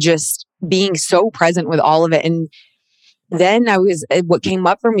it and just being so present with all of it. And then what came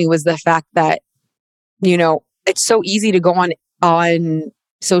up for me was the fact that, it's so easy to go on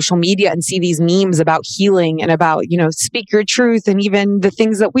social media and see these memes about healing and about, speak your truth, and even the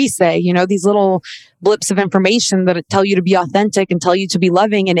things that we say, these little blips of information that tell you to be authentic and tell you to be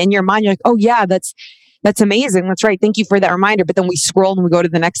loving. And in your mind, you're like, oh yeah, that's amazing. That's right. Thank you for that reminder. But then we scroll and we go to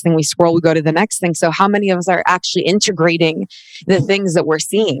the next thing. We scroll, we go to the next thing. So how many of us are actually integrating the things that we're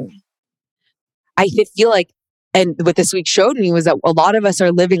seeing? I feel like, and what this week showed me was that a lot of us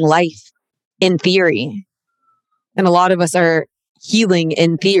are living life in theory, and a lot of us are healing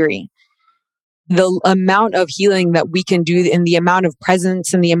in theory. The amount of healing that we can do, and the amount of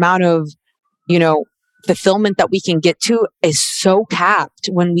presence, and the amount of, fulfillment that we can get to is so capped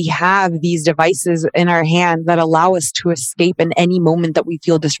when we have these devices in our hand that allow us to escape in any moment that we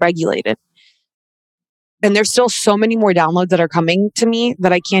feel dysregulated. And there's still so many more downloads that are coming to me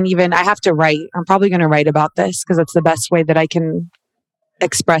that I have to write. I'm probably going to write about this because it's the best way that I can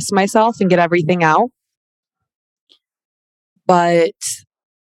express myself and get everything out. But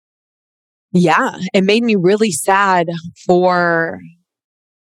yeah, it made me really sad for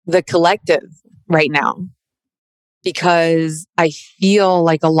the collective right now because I feel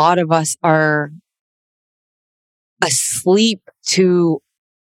like a lot of us are asleep to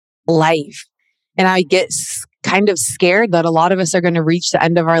life. And I get kind of scared that a lot of us are going to reach the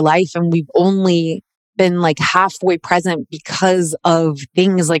end of our life and we've only been like halfway present because of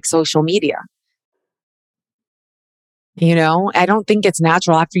things like social media. You know, I don't think it's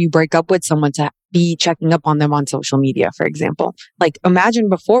natural after you break up with someone to be checking up on them on social media, for example. Like imagine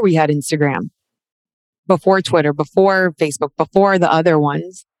before we had Instagram, before Twitter, before Facebook, before the other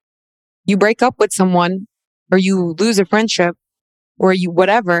ones, you break up with someone or you lose a friendship or you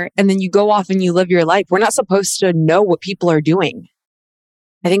whatever, and then you go off and you live your life. We're not supposed to know what people are doing.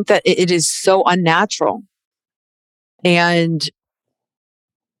 I think that it is so unnatural. And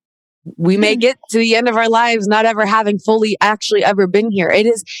we may get to the end of our lives not ever having fully actually ever been here. It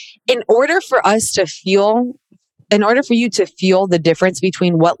is in order for you to feel the difference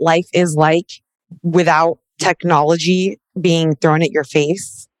between what life is like without technology being thrown at your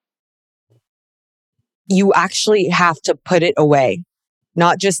face, you actually have to put it away,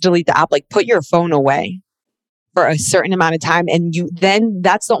 not just delete the app, like put your phone away for a certain amount of time. And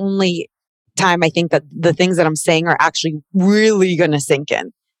that's the only time I think that the things that I'm saying are actually really going to sink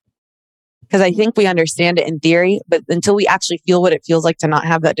in. Because I think we understand it in theory, but until we actually feel what it feels like to not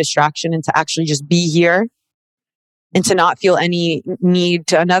have that distraction and to actually just be here and to not feel any need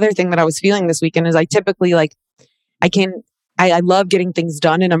to. Another thing that I was feeling this weekend is I typically I love getting things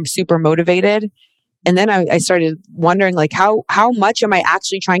done and I'm super motivated. And then I started wondering like how much am I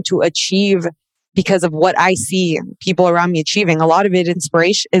actually trying to achieve because of what I see people around me achieving? A lot of it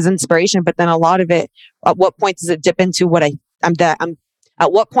is inspiration, but then a lot of it, at what point does it dip into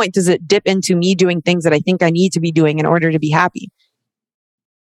at what point does it dip into me doing things that I think I need to be doing in order to be happy?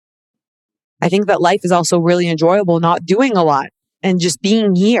 I think that life is also really enjoyable, not doing a lot and just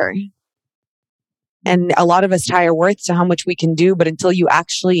being here. And a lot of us tie our worth to how much we can do, but until you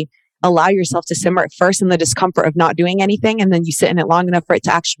actually allow yourself to simmer at first in the discomfort of not doing anything, and then you sit in it long enough for it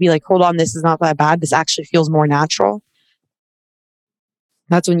to actually be like, hold on, this is not that bad. This actually feels more natural.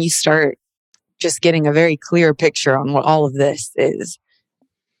 That's when you start just getting a very clear picture on what all of this is.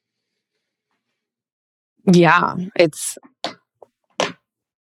 Yeah,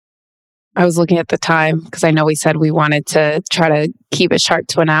 I was looking at the time because I know we said we wanted to try to keep it sharp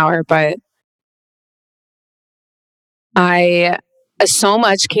to an hour, but so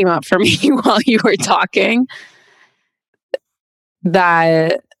much came up for me while you were talking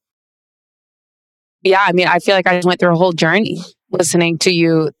that, yeah, I mean, I feel like I just went through a whole journey listening to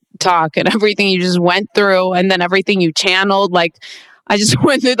you talk and everything you just went through and then everything you channeled. Like, I just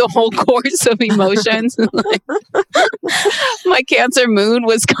went through the whole course of emotions. Like, my Cancer moon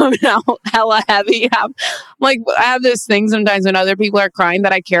was coming out hella heavy. I have this thing sometimes when other people are crying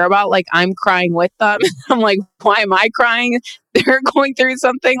that I care about, like I'm crying with them. I'm like, why am I crying? They're going through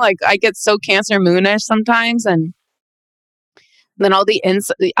something. Like I get so Cancer moonish sometimes. And then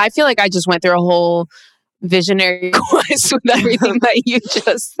I feel like I just went through a whole visionary quest with everything that you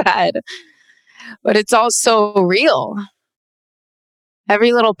just said. But it's all so real.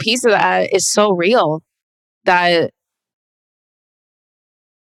 Every little piece of that is so real that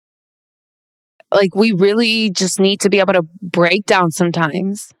like we really just need to be able to break down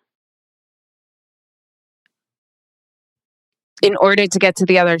sometimes in order to get to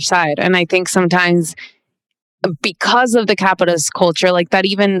the other side. And I think sometimes because of the capitalist culture, like that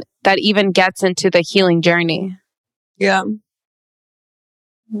even gets into the healing journey. Yeah.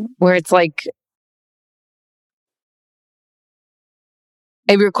 Where it's like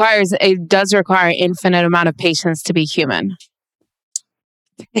it does require an infinite amount of patience to be human.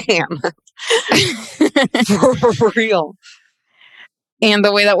 Damn. For real. And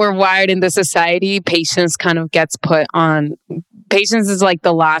the way that we're wired in the society, patience kind of gets put on. Patience is like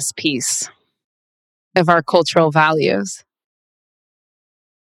the last piece of our cultural values.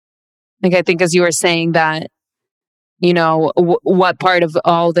 Like I think as you were saying that, you know, what part of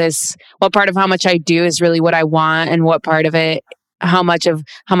all this, what part of how much I do is really what I want, and what part of it, how much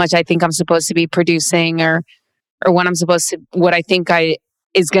I think I'm supposed to be producing, or what I think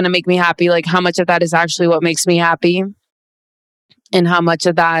is going to make me happy. Like how much of that is actually what makes me happy, and how much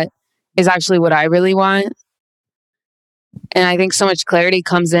of that is actually what I really want. And I think so much clarity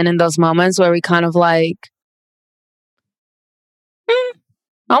comes in those moments where we kind of like,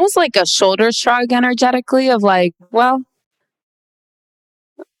 almost like a shoulder shrug energetically of like, well,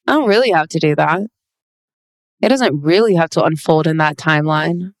 I don't really have to do that. It doesn't really have to unfold in that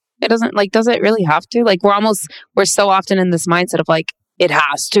timeline. It doesn't like, does it really have to? Like, we're so often in this mindset of like, it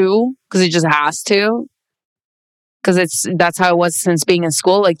has to, because it just has to. Because that's how it was since being in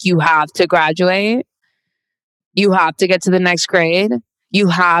school. Like, you have to graduate. You have to get to the next grade. You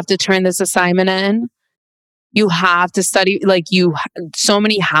have to turn this assignment in. You have to study. Like, so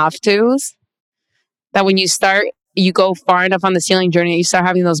many have tos that when you go far enough on the healing journey, you start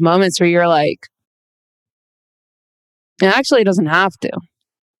having those moments where you're like, it actually doesn't have to.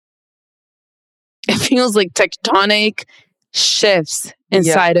 It feels like tectonic shifts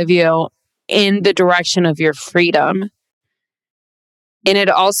inside of you in the direction of your freedom. And it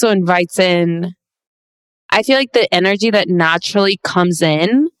also invites in, I feel like the energy that naturally comes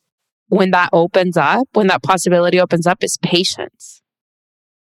in when that opens up, when that possibility opens up, is patience.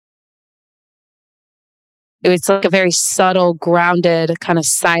 It's like a very subtle, grounded, kind of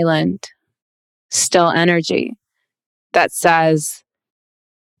silent, still energy that says,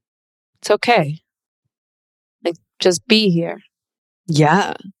 it's okay. Like, just be here.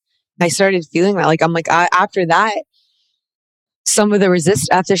 Yeah. I started feeling that. Like, I'm like, after that, after some of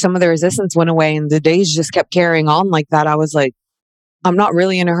the resistance went away and the days just kept carrying on like that, I was like, I'm not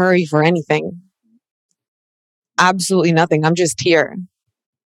really in a hurry for anything. Absolutely nothing. I'm just here.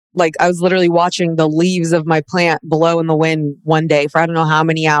 Like, I was literally watching the leaves of my plant blow in the wind one day for I don't know how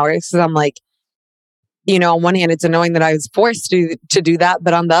many hours. Because I'm like, on one hand, it's annoying that I was forced to do that.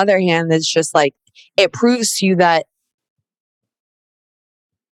 But on the other hand, it's just like, it proves to you that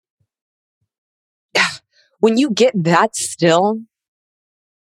when you get that still,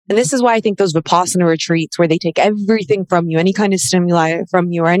 and this is why I think those Vipassana retreats where they take everything from you, any kind of stimuli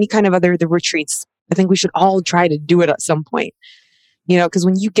from you or any kind of the retreats, I think we should all try to do it at some point, because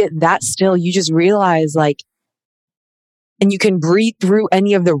when you get that still, you just realize like, and you can breathe through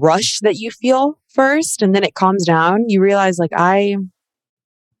any of the rush that you feel first, and then it calms down. You realize like and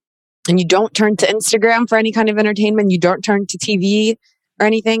you don't turn to Instagram for any kind of entertainment. You don't turn to TV or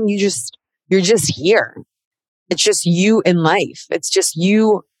anything. You're just here. It's just you in life. It's just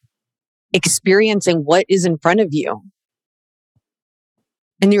you experiencing what is in front of you.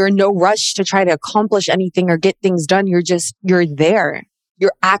 And you're in no rush to try to accomplish anything or get things done. You're there.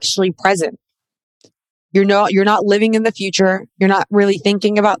 You're actually present. You're not living in the future. You're not really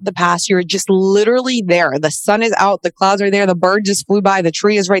thinking about the past. You're just literally there. The sun is out. The clouds are there. The bird just flew by. The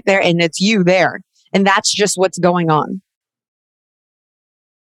tree is right there. And it's you there. And that's just what's going on.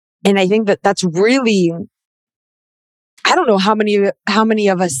 And I think that that's really, I don't know how many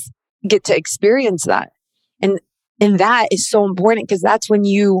of us get to experience that. And that is so important because that's when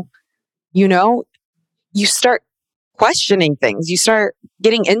you start questioning things. You start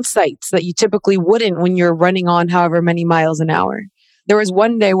getting insights that you typically wouldn't when you're running on however many miles an hour. There was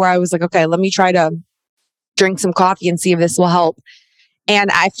one day where I was like, okay, let me try to drink some coffee and see if this will help. And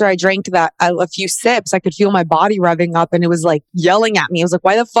after I drank a few sips, I could feel my body revving up and it was like yelling at me. It was like,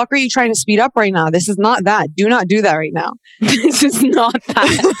 why the fuck are you trying to speed up right now? This is not that. Do not do that right now. This is not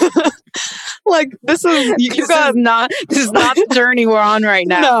that. Like, this is not the journey we're on right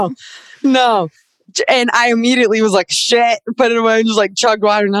now. No. And I immediately was like, shit, put it away and just like chugged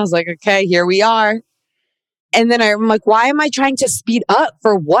water. And I was like, okay, here we are. And then I'm like, why am I trying to speed up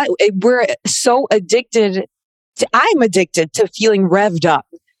for what? We're so addicted I'm addicted to feeling revved up.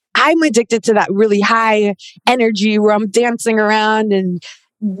 I'm addicted to that really high energy where I'm dancing around and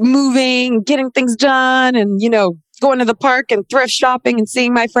moving, getting things done and, going to the park and thrift shopping and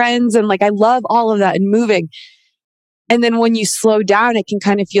seeing my friends. And like, I love all of that and moving. And then when you slow down, it can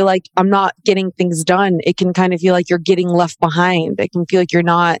kind of feel like I'm not getting things done. It can kind of feel like you're getting left behind. It can feel like you're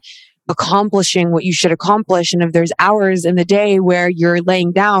not accomplishing what you should accomplish. And if there's hours in the day where you're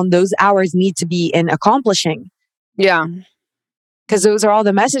laying down, those hours need to be in accomplishing. Yeah. Because those are all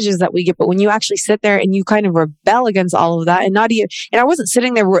the messages that we get. But when you actually sit there and you kind of rebel against all of that and I wasn't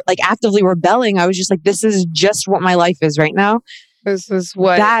sitting there like actively rebelling. I was just like, this is just what my life is right now. This is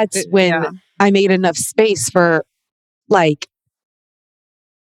what. That's when I made enough space for like,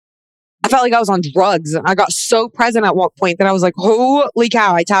 I felt like I was on drugs. I got so present at one point that I was like, holy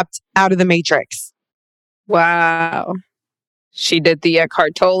cow, I tapped out of the matrix. Wow. She did the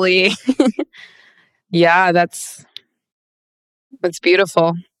Eckhart Tolle. Yeah, that's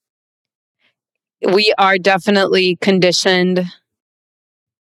beautiful. We are definitely conditioned. I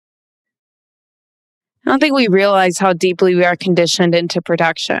don't think we realize how deeply we are conditioned into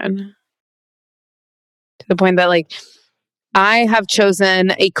protection. To the point that like, I have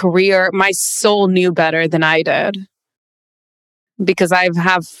chosen a career, my soul knew better than I did. because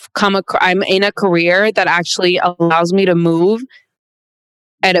I'm in a career that actually allows me to move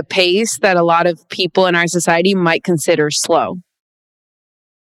at a pace that a lot of people in our society might consider slow.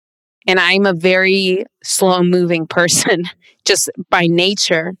 And I'm a very slow moving person just by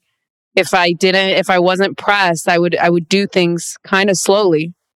nature. If I wasn't pressed, I would do things kind of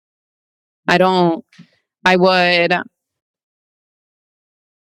slowly. I'm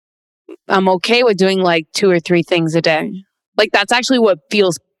okay with doing like 2 or 3 things a day. Like that's actually what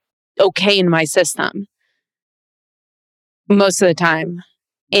feels okay in my system most of the time.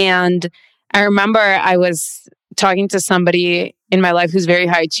 And I remember I was talking to somebody in my life who's very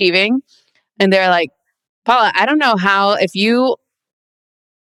high achieving, and they're like, Paula, I don't know how, if you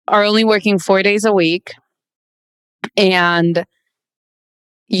are only working 4 days a week and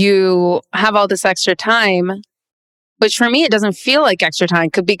you have all this extra time, which for me, it doesn't feel like extra time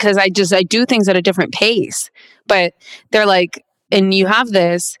because I do things at a different pace. But they're like, and you have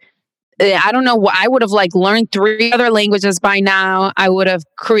this, I don't know what I would have like learned 3 other languages by now. I would have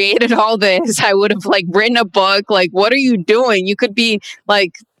created all this. I would have like written a book. Like, what are you doing? You could be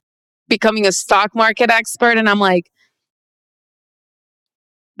like becoming a stock market expert. And I'm like,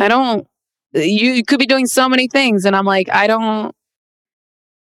 you could be doing so many things. And I'm like, I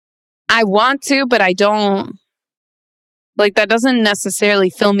want to, but I don't. Like, that doesn't necessarily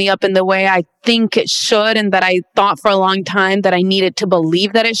fill me up in the way I think it should, and that I thought for a long time that I needed to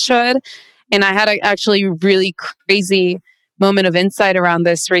believe that it should. And I had actually really crazy moment of insight around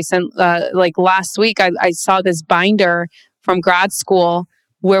this like last week. I saw this binder from grad school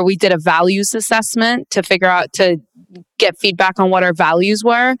where we did a values assessment to get feedback on what our values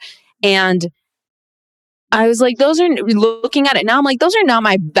were. And I was like, looking at it now, I'm like, those are not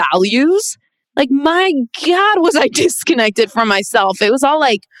my values. Like, my God, was I disconnected from myself? It was all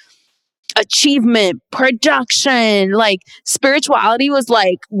like achievement, production, like spirituality was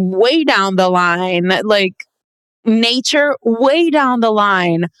like way down the line, like nature way down the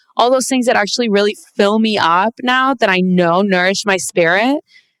line. All those things that actually really fill me up now that I know nourish my spirit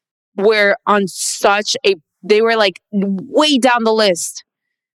were they were like way down the list.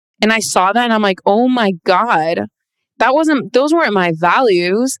 And I saw that and I'm like, oh my God, those weren't my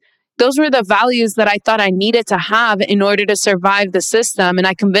values. Those were the values that I thought I needed to have in order to survive the system. And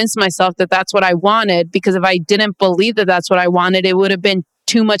I convinced myself that that's what I wanted, because if I didn't believe that that's what I wanted, it would have been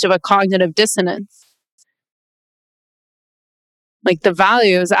too much of a cognitive dissonance. Like, the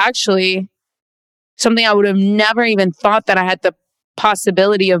values, actually, something I would have never even thought that I had the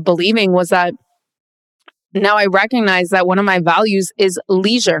possibility of believing was that now I recognize that one of my values is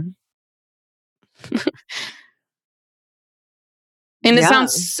leisure. And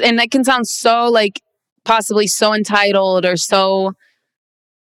that can sound so like possibly so entitled or so.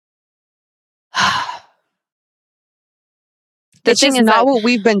 It's just not what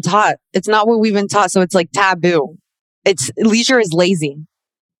we've been taught. It's not what we've been taught. So it's like taboo. Leisure is lazy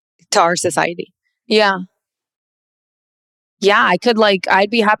to our society. Yeah. Yeah. I'd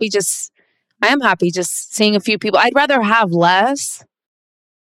be happy I am happy just seeing a few people. I'd rather have less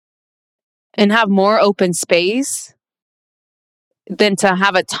and have more open space than to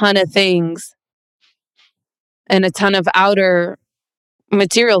have a ton of things and a ton of outer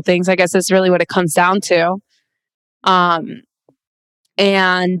material things. I guess is really what it comes down to.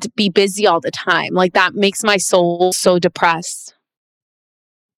 And be busy all the time. Like, that makes my soul so depressed.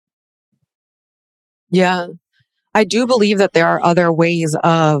 Yeah. I do believe that there are other ways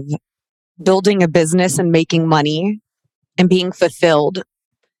of building a business and making money and being fulfilled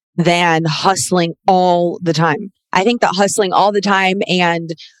than hustling all the time. I think that hustling all the time and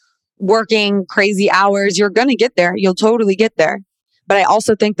working crazy hours, you're going to get there. You'll totally get there. But I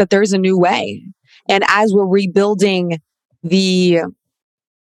also think that there's a new way. And as we're rebuilding the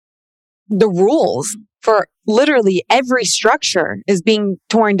rules for literally every structure is being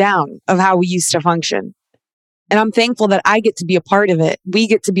torn down of how we used to function. And I'm thankful that I get to be a part of it. We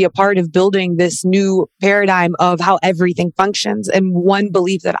get to be a part of building this new paradigm of how everything functions. And one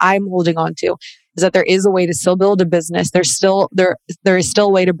belief that I'm holding on to is that there is a way to still build a business. There is still a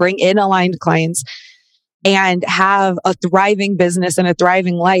way to bring in aligned clients and have a thriving business and a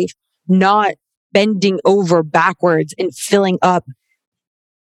thriving life, not bending over backwards and filling up,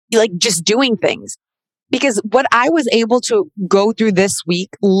 like just doing things. Because what I was able to go through this week,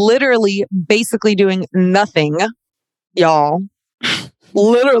 literally basically doing nothing, y'all,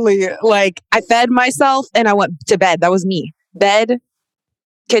 literally, like, I fed myself and I went to bed. That was me. Bed,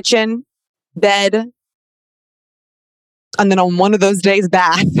 kitchen, bed. And then on one of those days,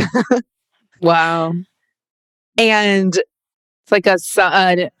 bath. Wow. And it's like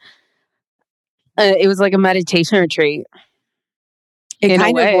it was like a meditation retreat. It in a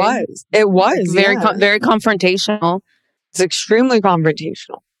kind of way. was. It was Very confrontational. It's extremely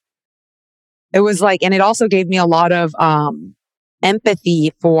confrontational. It was like, and it also gave me a lot of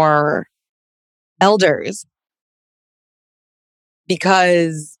empathy for elders,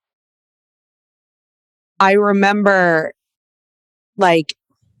 because I remember, like,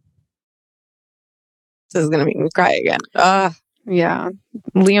 this is gonna make me cry again. Yeah.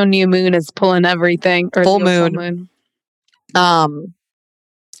 Leo new moon is pulling everything. Or Full Leo moon.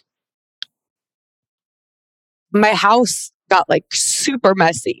 My house got like super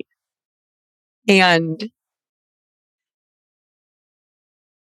messy, and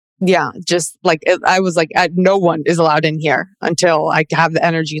yeah, just like I was like, no one is allowed in here until I have the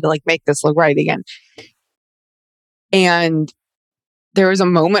energy to like make this look right again. And there was a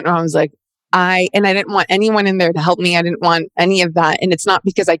moment where I was like, I didn't want anyone in there to help me. I didn't want any of that. And it's not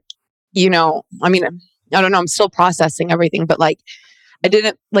because I mean, I don't know, I'm still processing everything, but like, I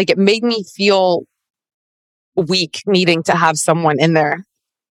didn't like, it made me feel weak needing to have someone in there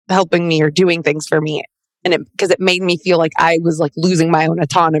helping me or doing things for me. And because it made me feel like I was like losing my own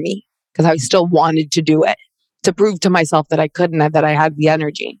autonomy, because I still wanted to do it to prove to myself that I couldn't, that I had the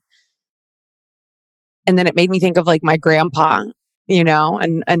energy. And then it made me think of like my grandpa,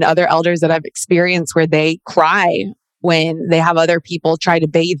 and other elders that I've experienced, where they cry when they have other people try to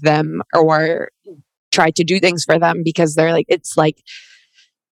bathe them or try to do things for them, because they're like, it's like,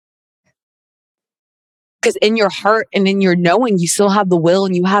 because in your heart and in your knowing, you still have the will,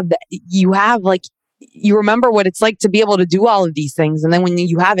 and you remember what it's like to be able to do all of these things. And then when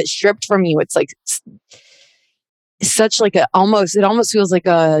you have it stripped from you, it's like such like it almost feels like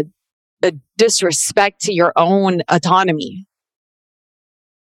a disrespect to your own autonomy.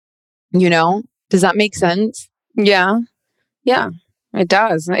 Does that make sense? Yeah. Yeah, it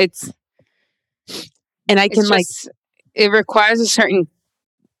does. And I can it requires a certain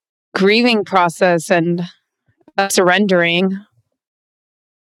grieving process and a surrendering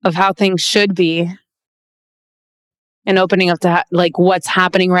of how things should be, and opening up to like what's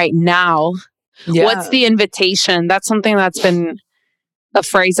happening right now. yeah. What's the invitation? That's something that's been a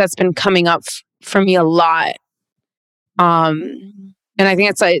phrase that's been coming up for me a lot. And I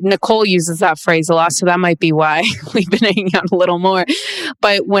think it's like Nicole uses that phrase a lot, so that might be why we've been hanging out a little more.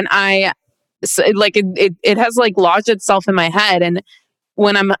 But when it has like lodged itself in my head, and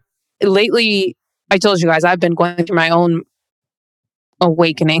when lately, I told you guys I've been going through my own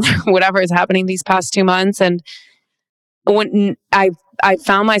awakening, whatever is happening these past 2 months, and when I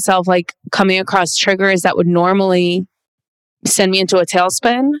found myself like coming across triggers that would normally send me into a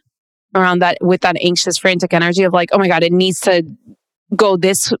tailspin around that, with that anxious, frantic energy of like, oh my God, it needs to go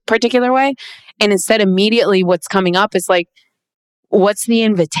this particular way. And instead, immediately what's coming up is like, what's the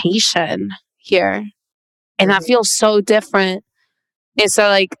invitation here? And that feels so different. And so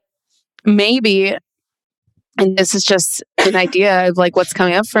like, maybe, and this is just an idea of like what's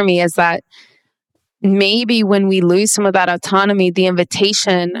coming up for me, is that maybe when we lose some of that autonomy, the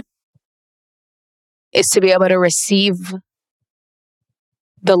invitation is to be able to receive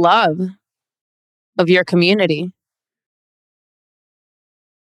the love of your community,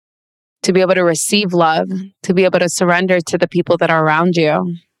 to be able to receive love, to be able to surrender to the people that are around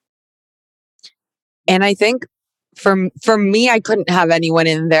you. And I think for me, I couldn't have anyone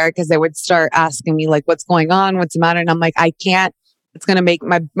in there, because they would start asking me like, what's going on? What's the matter? And I'm like, I can't, it's going to make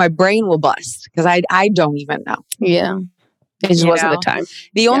my brain will bust, because I don't even know. Yeah. It just wasn't the time.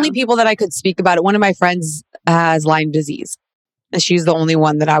 The only people that I could speak about it, one of my friends has Lyme disease, and she's the only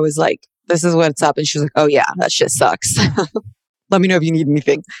one that I was like, this is what's up. And she's like, oh yeah, that shit sucks. Let me know if you need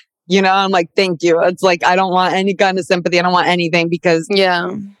anything. I'm like, thank you. It's like, I don't want any kind of sympathy. I don't want anything, because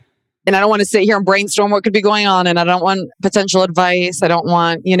and I don't want to sit here and brainstorm what could be going on. And I don't want potential advice. I don't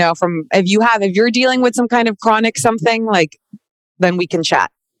want, if you're dealing with some kind of chronic something, like, then we can chat.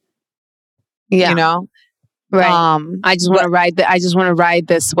 Yeah. Right. I just want to ride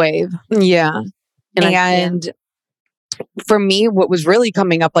this wave. Yeah. And for me, what was really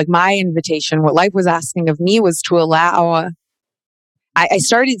coming up, like my invitation, what life was asking of me, was to allow, I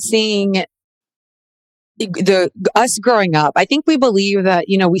started seeing us growing up. I think we believe that,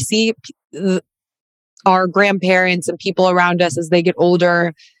 we see our grandparents and people around us as they get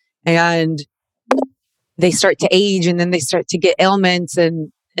older, and they start to age, and then they start to get ailments,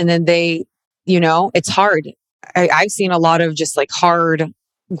 and then they, it's hard. I've seen a lot of just like hard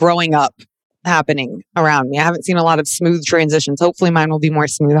growing up happening around me. I haven't seen a lot of smooth transitions. Hopefully mine will be more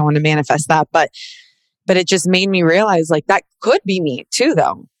smooth. I want to manifest that. But it just made me realize like that could be me too,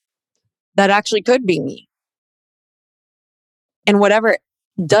 though. That actually could be me. And whatever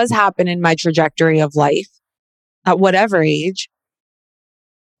does happen in my trajectory of life, at whatever age,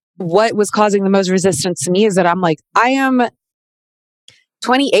 what was causing the most resistance to me is that I'm like, I am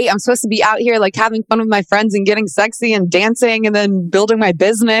 28. I'm supposed to be out here like having fun with my friends and getting sexy and dancing and then building my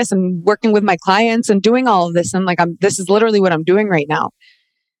business and working with my clients and doing all of this. And like, this is literally what I'm doing right now.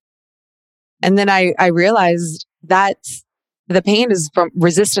 And then I realized that the pain is from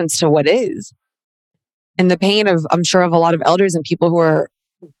resistance to what is. And the pain of, I'm sure, of a lot of elders and people who are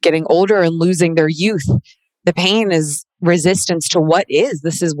getting older and losing their youth. The pain is resistance to what is.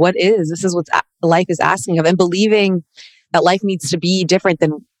 This is what is. This is what life is asking of, and believing that life needs to be different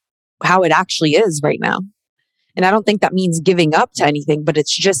than how it actually is right now. And I don't think that means giving up to anything, but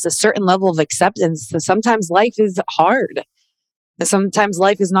it's just a certain level of acceptance that sometimes life is hard. And sometimes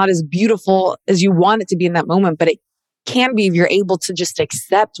life is not as beautiful as you want it to be in that moment, but it can be if you're able to just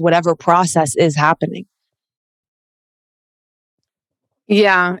accept whatever process is happening.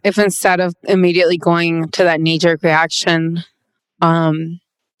 Yeah, if instead of immediately going to that knee-jerk reaction,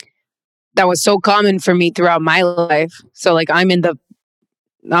 that was so common for me throughout my life. So like I'm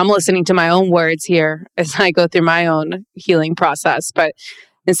listening to my own words here as I go through my own healing process. But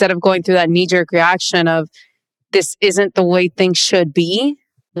instead of going through that knee-jerk reaction of this isn't the way things should be,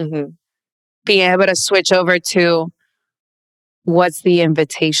 being able to switch over to what's the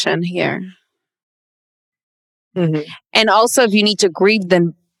invitation here. And also, if you need to grieve,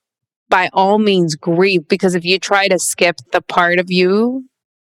 then by all means grieve, because if you try to skip the part of you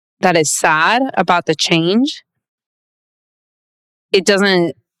that is sad about the change,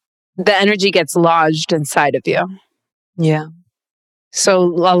 the energy gets lodged inside of you. Yeah. So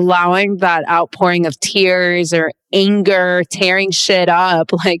allowing that outpouring of tears or anger, tearing shit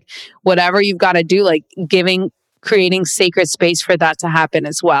up, like whatever you've got to do, like creating sacred space for that to happen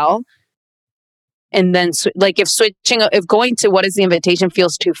as well. And then if going to what is the invitation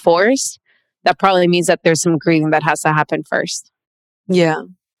feels too forced, that probably means that there's some grieving that has to happen first. Yeah.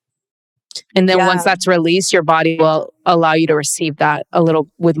 And then once that's released, your body will allow you to receive that a little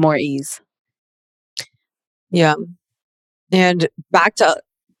with more ease. Yeah. And back to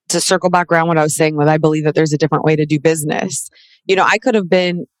circle back around what I was saying with, I believe that there's a different way to do business. You know, I could have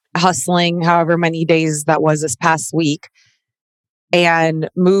been hustling however many days that was this past week and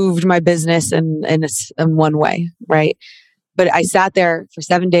moved my business in one way, right? But I sat there for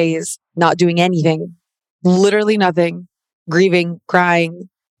 7 days, not doing anything, literally nothing, grieving, crying,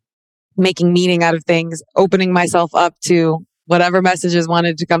 making meaning out of things, opening myself up to whatever messages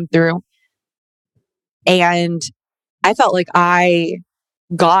wanted to come through. And I felt like I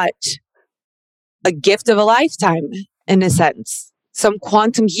got a gift of a lifetime in a sense. Some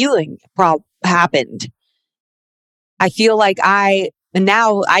quantum healing happened. I feel like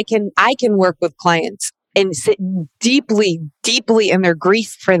now I can work with clients and sit deeply, deeply in their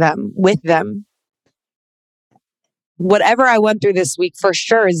grief for them, with them. Whatever I went through this week for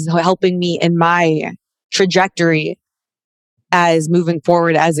sure is helping me in my trajectory as moving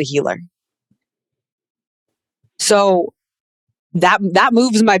forward as a healer. So that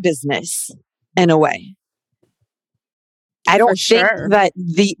moves my business in a way. I don't think that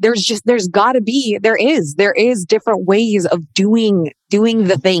there is different ways of doing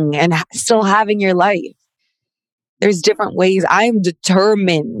the thing and still having your life. There's different ways. I'm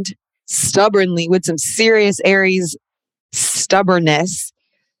determined, stubbornly, with some serious Aries stubbornness,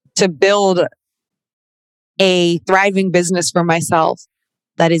 to build a thriving business for myself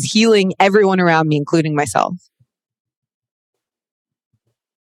that is healing everyone around me, including myself.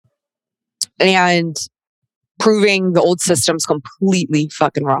 And proving the old system's completely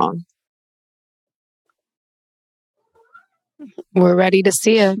fucking wrong. We're ready to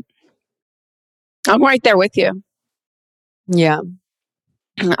see it. I'm right there with you. Yeah.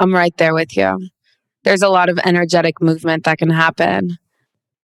 I'm right there with you. There's a lot of energetic movement that can happen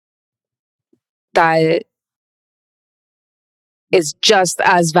that is just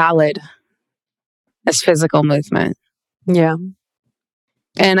as valid as physical movement. Yeah.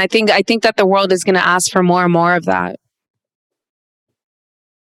 And I think that the world is going to ask for more and more of that.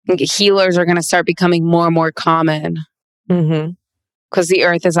 I think healers are going to start becoming more and more common because the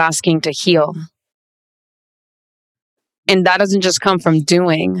earth is asking to heal. And that doesn't just come from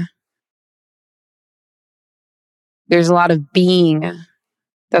doing. There's a lot of being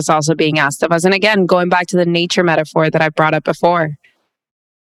that's also being asked of us. And again, going back to the nature metaphor that I brought up before,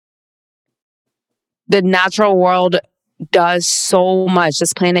 the natural world does so much.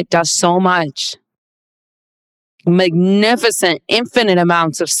 This planet does so much. Magnificent, infinite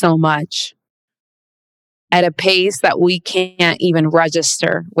amounts of so much at a pace that we can't even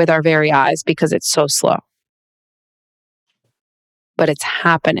register with our very eyes because it's so slow. But it's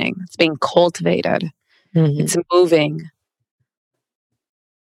happening. It's being cultivated. It's moving.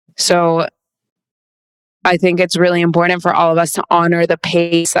 So I think it's really important for all of us to honor the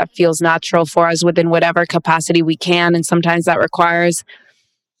pace that feels natural for us within whatever capacity we can. And sometimes that requires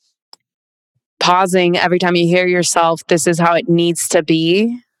pausing every time you hear yourself, this is how it needs to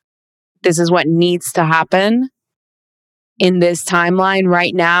be. This is what needs to happen in this timeline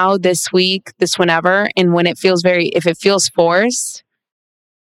right now, this week, this whenever. And when it feels if it feels forced,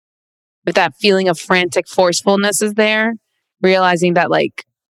 if that feeling of frantic forcefulness is there, realizing that like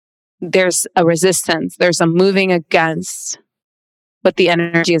there's a resistance, there's a moving against what the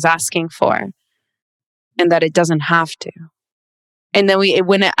energy is asking for, and that it doesn't have to. And then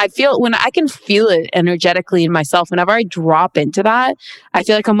when I can feel it energetically in myself, whenever I drop into that, I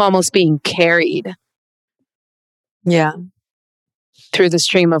feel like I'm almost being carried. Yeah. Through the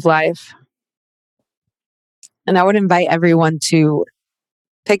stream of life. And I would invite everyone to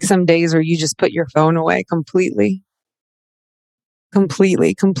take some days where you just put your phone away completely,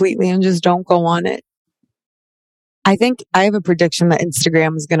 and just don't go on it. I think I have a prediction that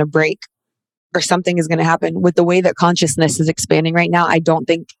Instagram is going to break or something is going to happen with the way that consciousness is expanding right now. I don't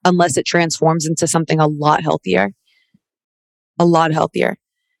think, unless it transforms into something a lot healthier,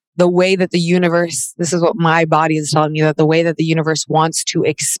 the way that the universe, this is what my body is telling me, that the way that the universe wants to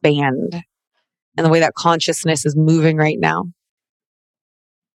expand and the way that consciousness is moving right now,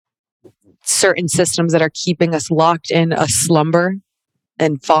 certain systems that are keeping us locked in a slumber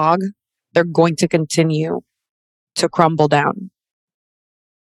and fog, they're going to continue to crumble down.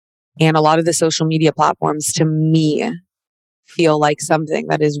 And a lot of the social media platforms, to me, feel like something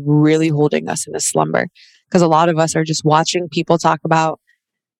that is really holding us in a slumber. Because a lot of us are just watching people talk about,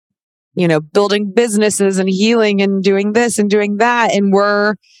 building businesses and healing and doing this and doing that. And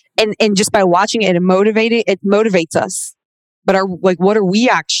just by watching it motivates us. But what are we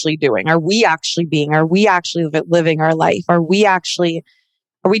actually doing? Are we actually being? Are we actually living our life? Are we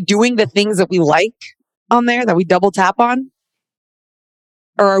doing the things that we like on there, that we double tap on?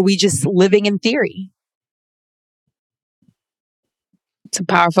 Or are we just living in theory? It's a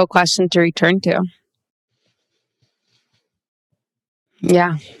powerful question to return to.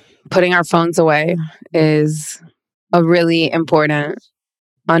 Yeah. Putting our phones away is a really important,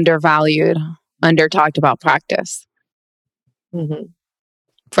 undervalued, under-talked about practice. Mm-hmm.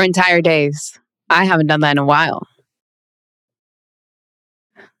 For entire days. I haven't done that in a while.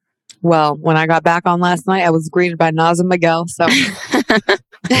 Well, when I got back on last night, I was greeted by Nas and Miguel. So it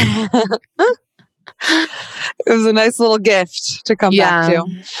was a nice little gift to come back to.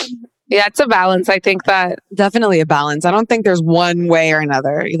 Yeah, it's a balance. I think that definitely a balance. I don't think there's one way or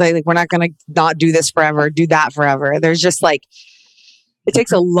another. Like we're not going to not do this forever, do that forever. There's just it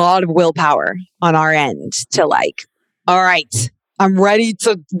takes a lot of willpower on our end to all right, I'm ready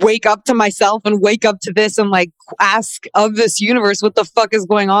to wake up to myself and wake up to this and ask of this universe, what the fuck is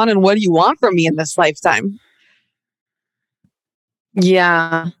going on and what do you want from me in this lifetime?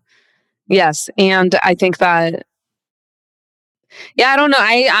 Yeah. Yes. And I think that, I don't know.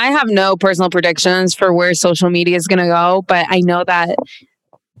 I have no personal predictions for where social media is going to go, but I know that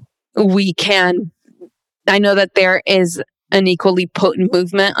there is an equally potent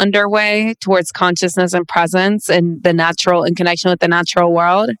movement underway towards consciousness and presence and the natural and connection with the natural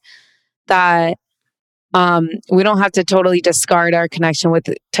world, that we don't have to totally discard our connection with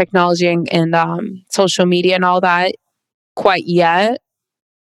technology and social media and all that quite yet.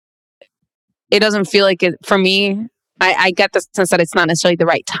 It doesn't feel like it for me. I get the sense that it's not necessarily the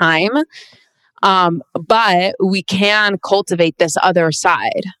right time, but we can cultivate this other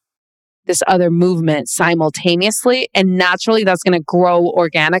side, this other movement simultaneously, and naturally that's going to grow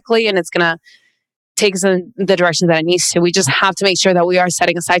organically, and it's going to take us in the direction that it needs to. We just have to make sure that we are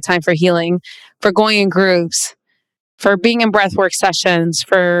setting aside time for healing, for going in groups, for being in breathwork sessions,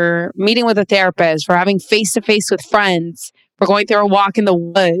 for meeting with a therapist, for having face-to-face with friends, for going through a walk in the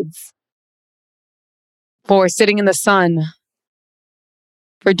woods, for sitting in the sun,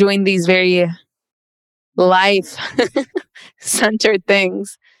 for doing these very life-centered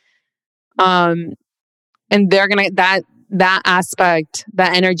things. And they're going to, that aspect,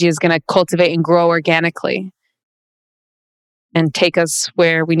 that energy is going to cultivate and grow organically and take us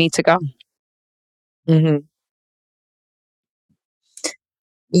where we need to go. Mm-hmm.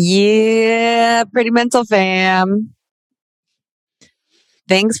 Yeah, Pretty Mental fam.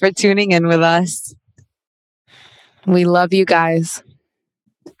 Thanks for tuning in with us. We love you guys.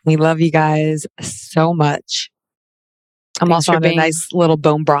 We love you guys so much. I'm also on a nice little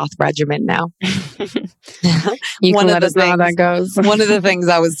bone broth regimen now. You can let us know how that goes. One of the things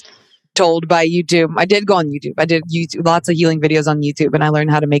I was told by YouTube, I did go on YouTube. I did lots of healing videos on YouTube, and I learned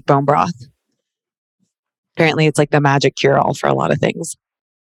how to make bone broth. Apparently, it's like the magic cure-all for a lot of things.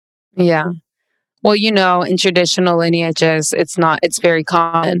 Yeah. Well, in traditional lineages, it's very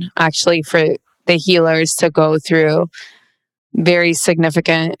common actually for the healers to go through very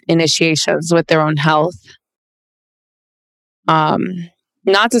significant initiations with their own health.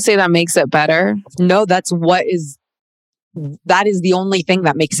 Not to say that makes it better. No, that is the only thing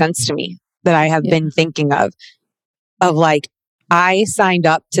that makes sense to me that I have been thinking of like, I signed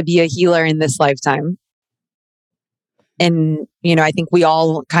up to be a healer in this lifetime. And, I think we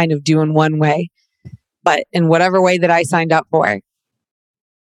all kind of do in one way, but in whatever way that I signed up for,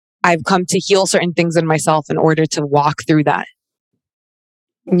 I've come to heal certain things in myself in order to walk through that.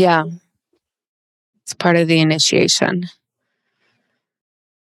 Yeah. It's part of the initiation.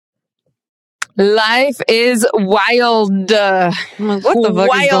 Life is wild. What the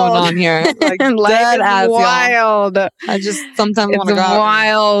fuck is going on here? Like, life is wild. Y'all. I just sometimes want to go. It's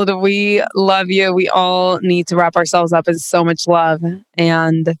wild. We love you. We all need to wrap ourselves up in so much love.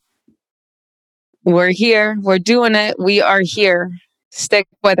 And we're here. We're doing it. We are here. Stick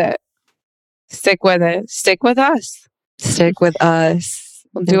with it. Stick with it. Stick with us. Stick with us.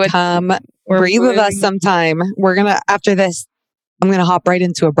 We'll do it. Come breathe with us sometime. We're going to, after this, I'm going to hop right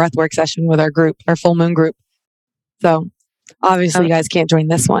into a breathwork session with our group, our full moon group. So obviously you guys can't join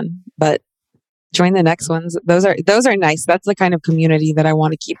this one, but join the next ones. Those are nice. That's the kind of community that I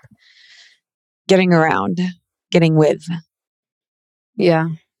want to keep getting around, getting with. Yeah.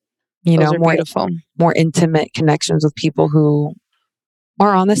 More beautiful, more intimate connections with people who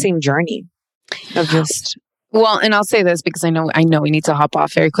are on the same journey of just. Well, and I'll say this because I know we need to hop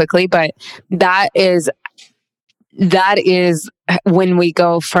off very quickly, but that is when we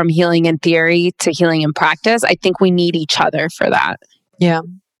go from healing in theory to healing in practice. I think we need each other for that. Yeah.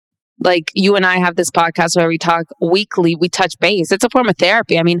 Like you and I have this podcast where we talk weekly, we touch base. It's a form of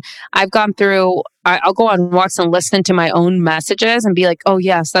therapy. I mean, I've gone through, I'll go on walks and listen to my own messages and be like, oh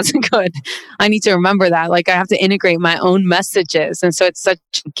yes, that's good. I need to remember that. Like I have to integrate my own messages. And so it's such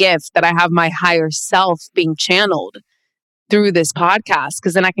a gift that I have my higher self being channeled through this podcast,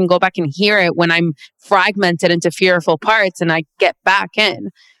 because then I can go back and hear it when I'm fragmented into fearful parts and I get back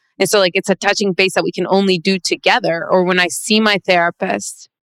in. And so like it's a touching base that we can only do together. Or when I see my therapist,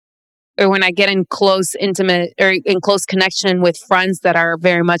 or when I get in close, intimate, or in close connection with friends that are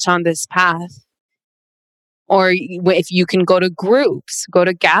very much on this path. Or if you can go to groups, go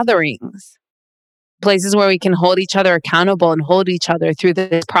to gatherings, places where we can hold each other accountable and hold each other through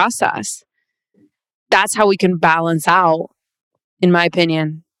this process. That's how we can balance out, in my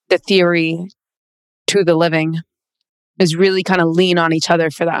opinion, the theory to the living, is really kind of lean on each other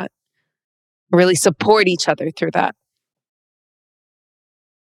for that. Really support each other through that.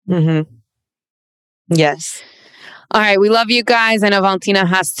 Mm-hmm. Yes. All right. We love you guys. I know Valentina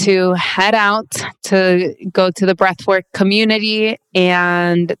has to head out to go to the breathwork community.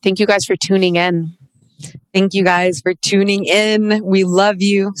 And thank you guys for tuning in. Thank you guys for tuning in. We love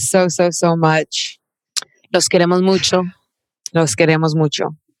you so, so, so much. Los queremos mucho. Los queremos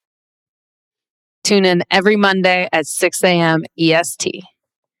mucho. Tune in every Monday at 6 a.m. EST.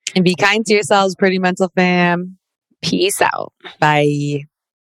 And be kind to yourselves, Pretty Mental Fam. Peace out. Bye.